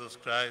Jesus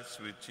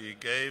Christ, which he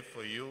gave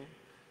for you,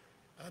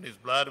 and his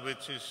blood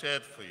which he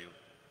shed for you.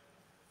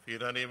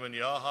 Feed on him in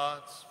your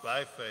hearts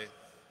by faith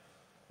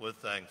with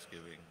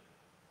thanksgiving.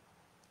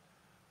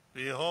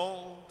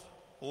 Behold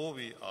who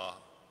we are.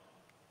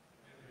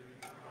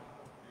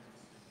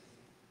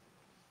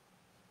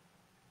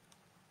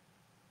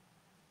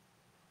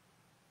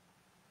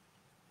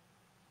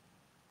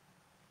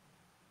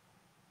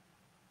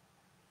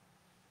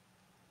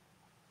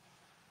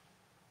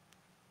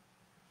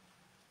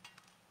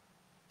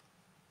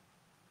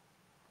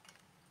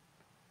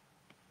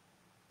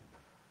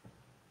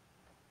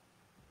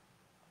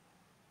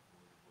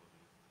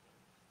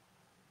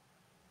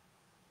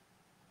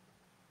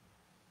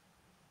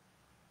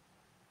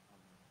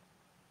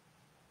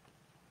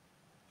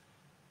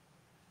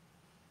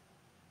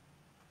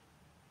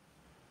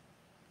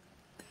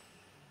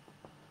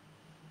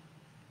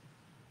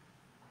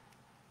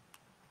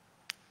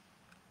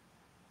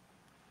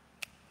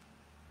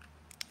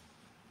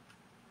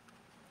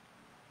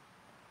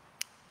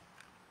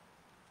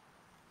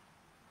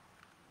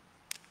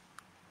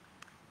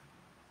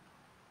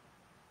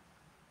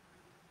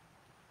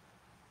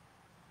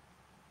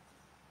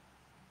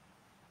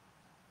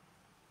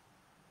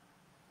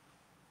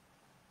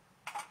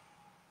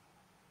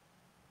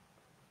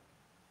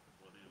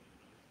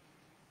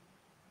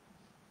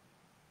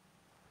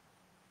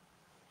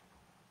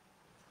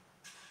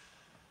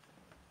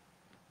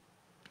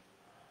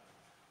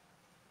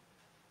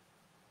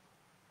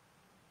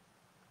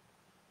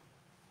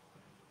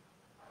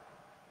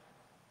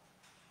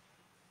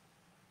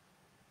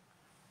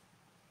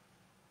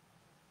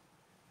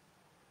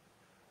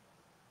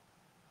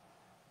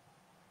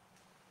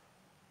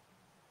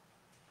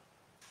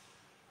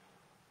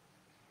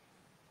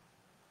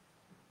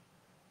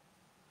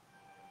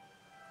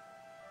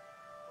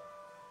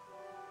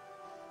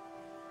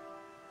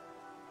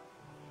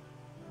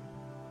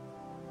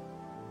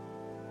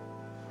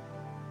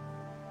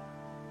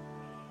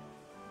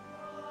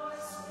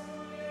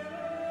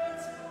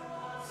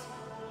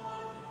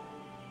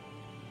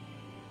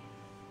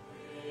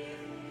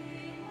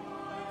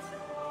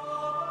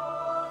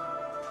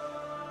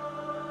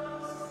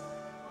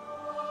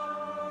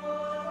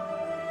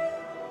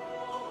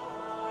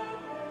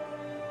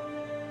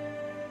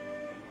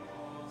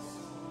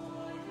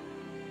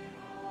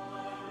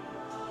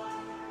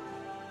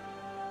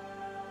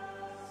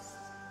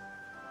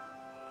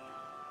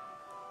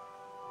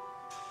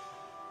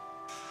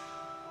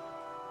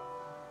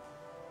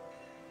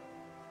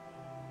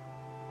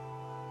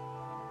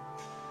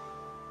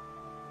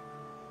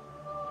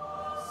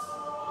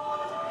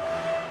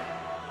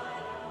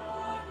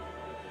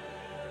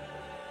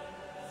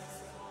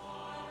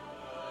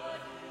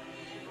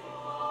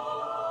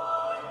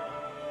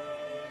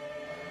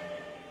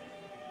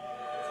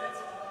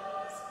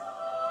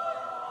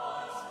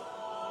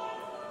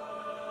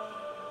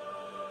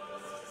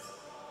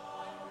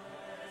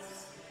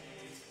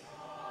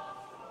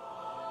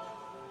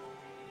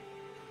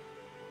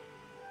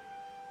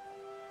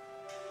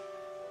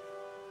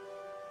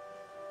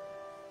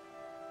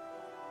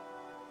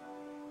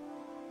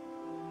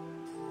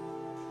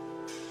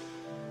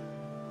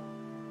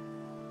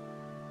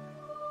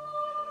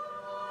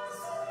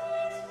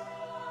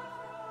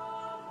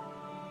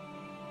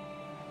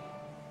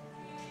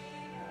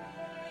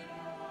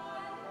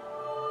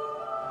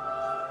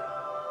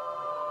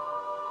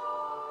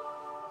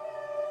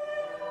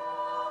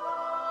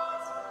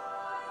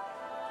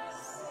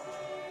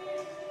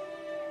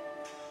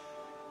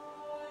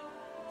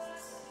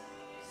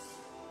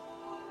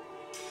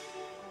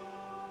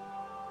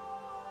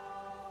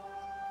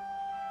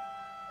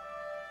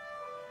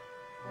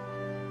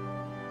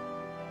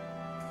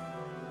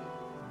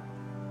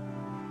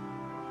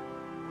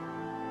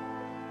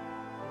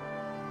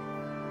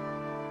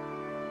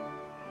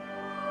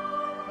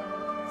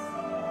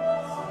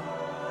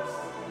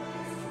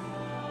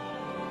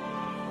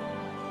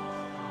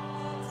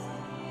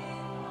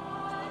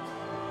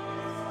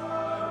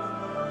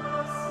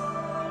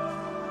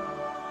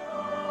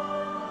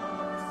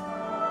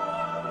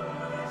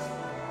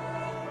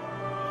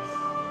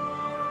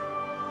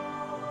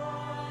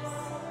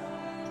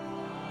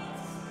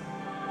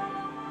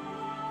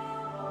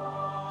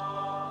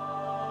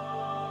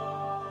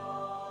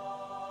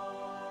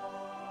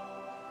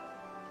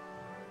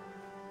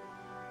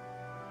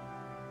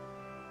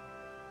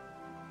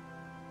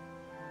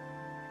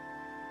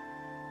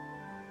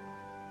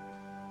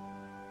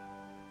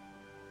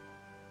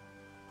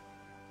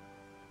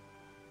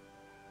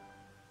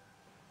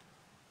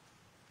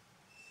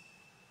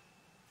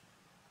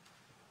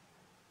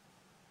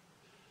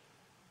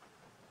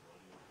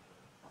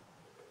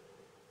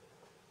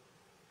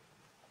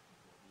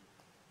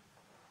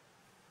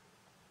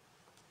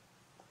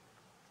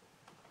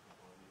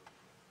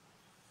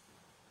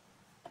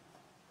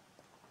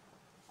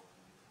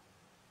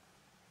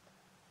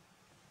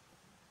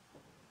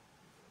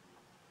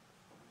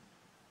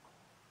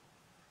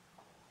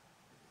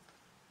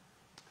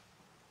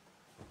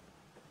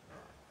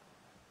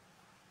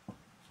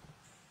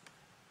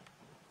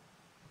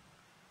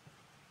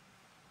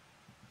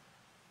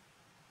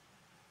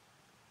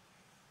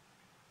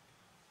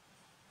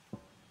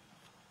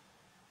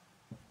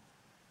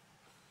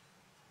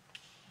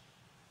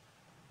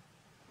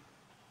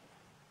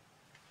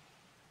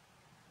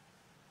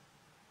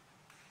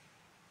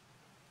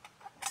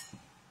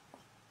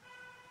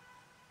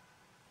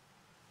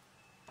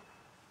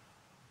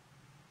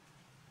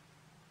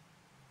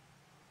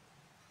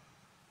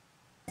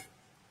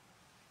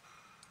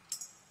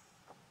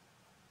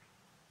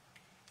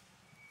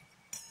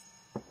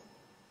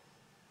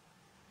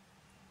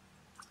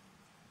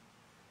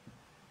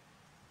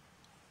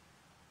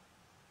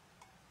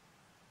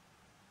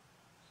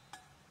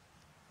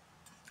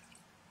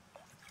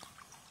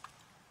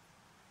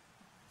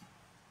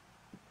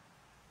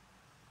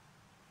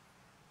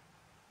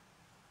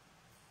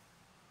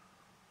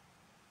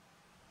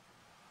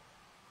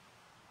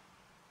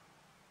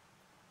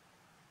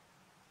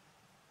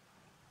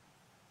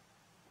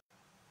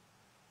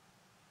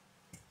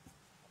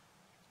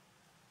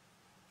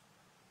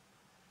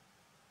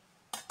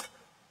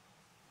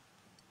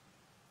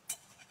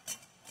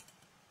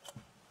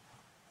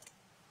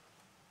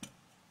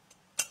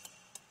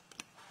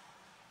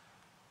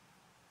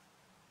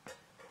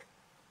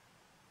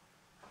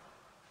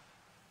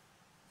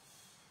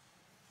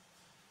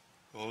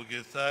 Oh,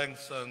 give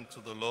thanks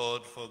unto the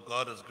Lord, for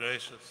God is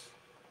gracious.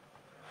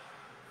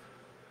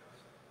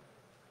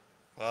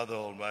 Father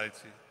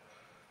Almighty,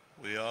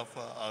 we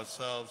offer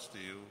ourselves to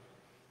you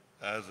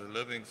as a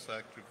living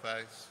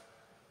sacrifice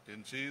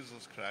in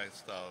Jesus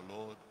Christ our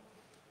Lord.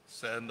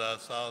 Send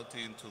us out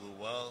into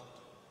the world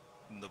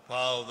in the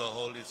power of the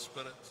Holy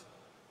Spirit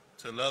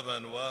to live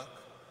and work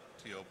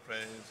to your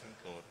praise and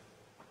glory.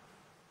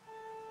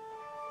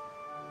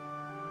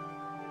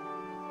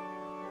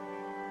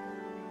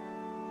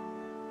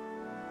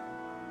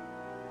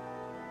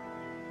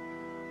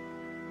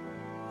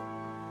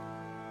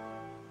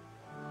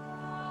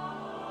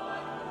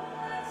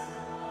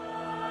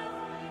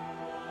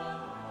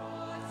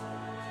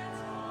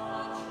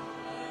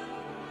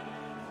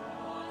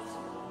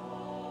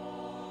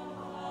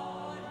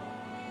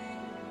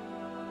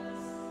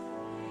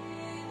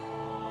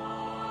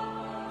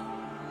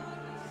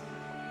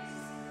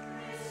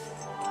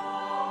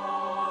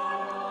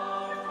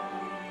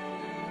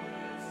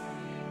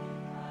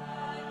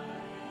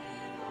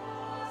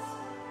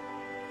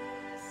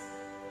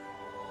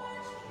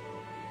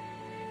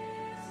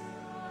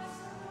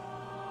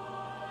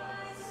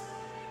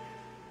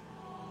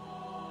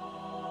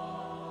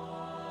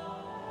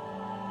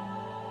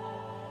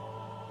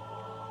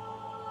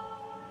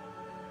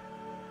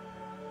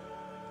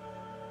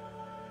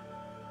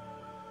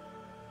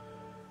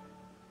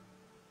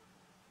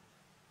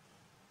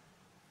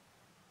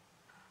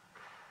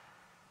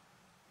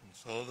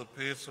 So the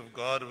peace of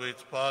God,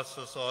 which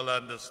passes all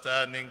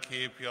understanding,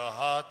 keep your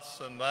hearts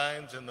and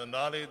minds in the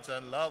knowledge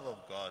and love of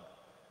God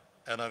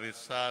and of his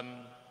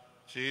Son,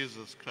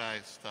 Jesus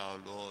Christ our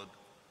Lord.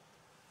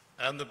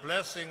 And the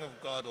blessing of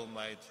God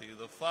Almighty,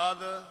 the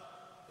Father,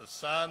 the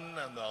Son,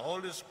 and the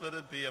Holy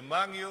Spirit be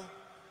among you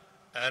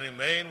and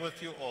remain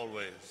with you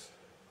always.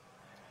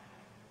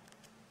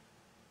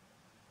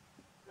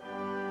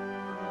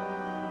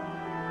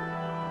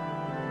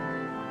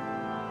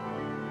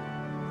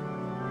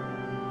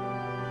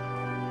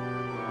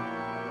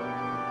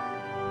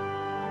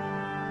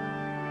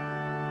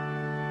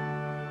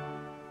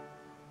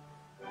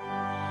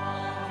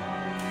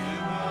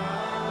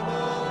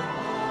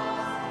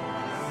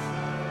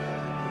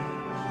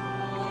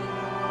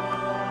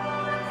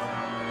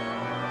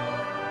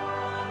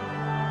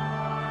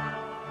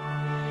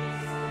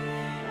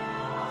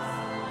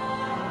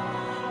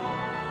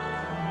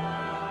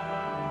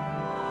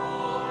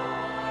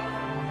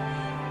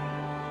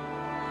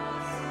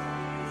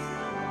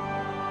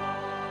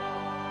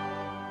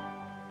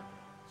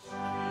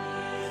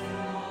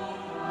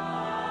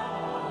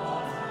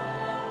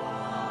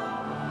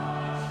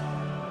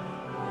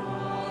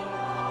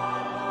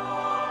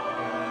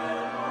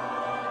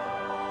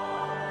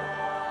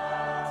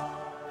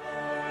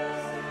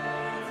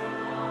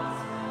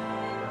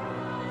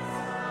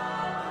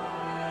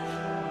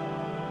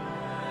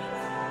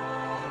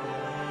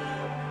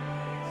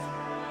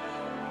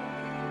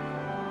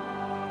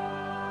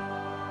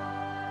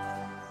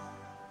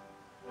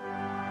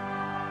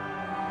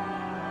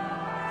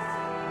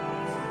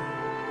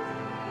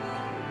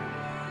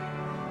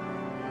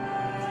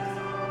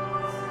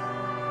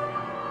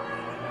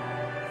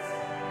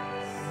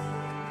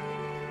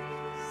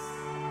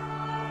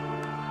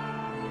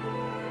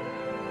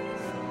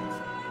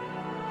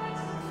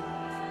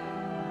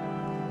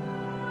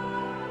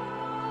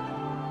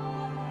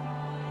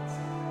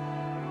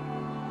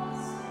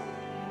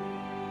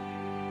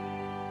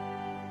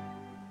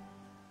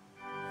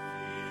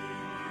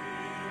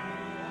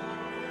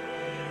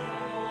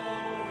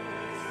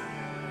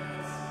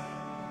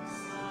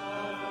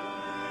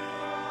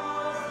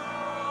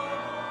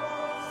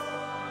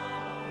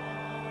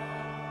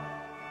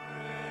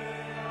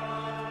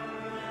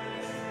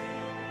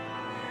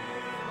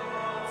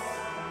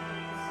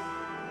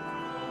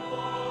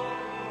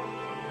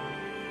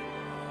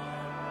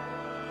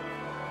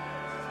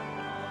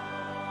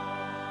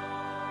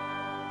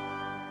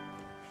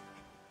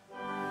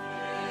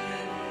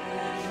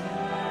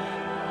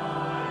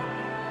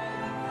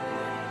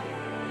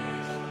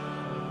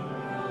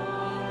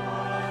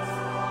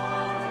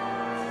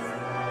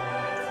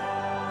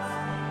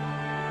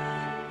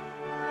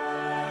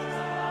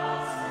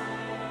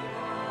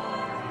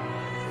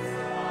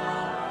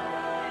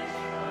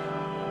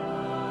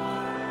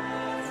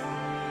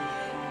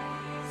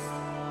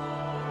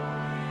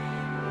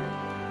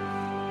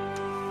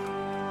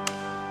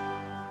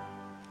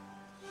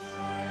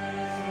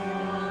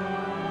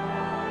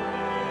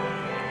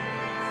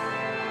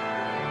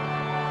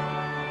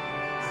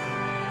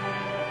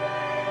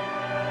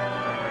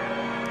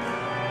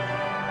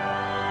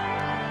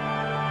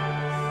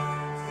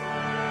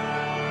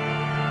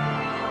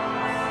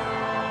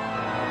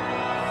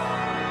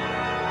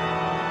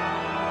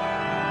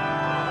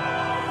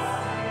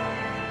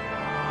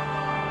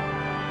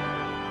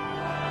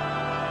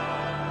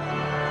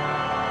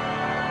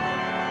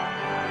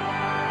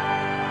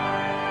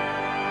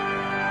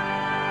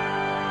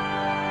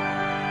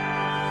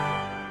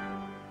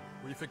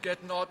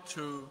 Forget not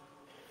to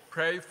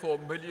pray for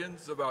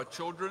millions of our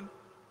children.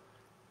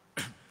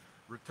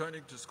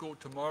 returning to school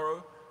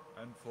tomorrow,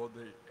 and for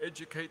the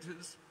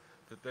educators,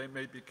 that they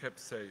may be kept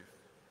safe.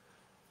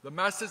 The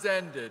Mass is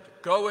ended.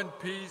 Go in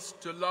peace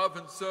to love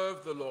and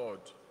serve the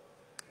Lord.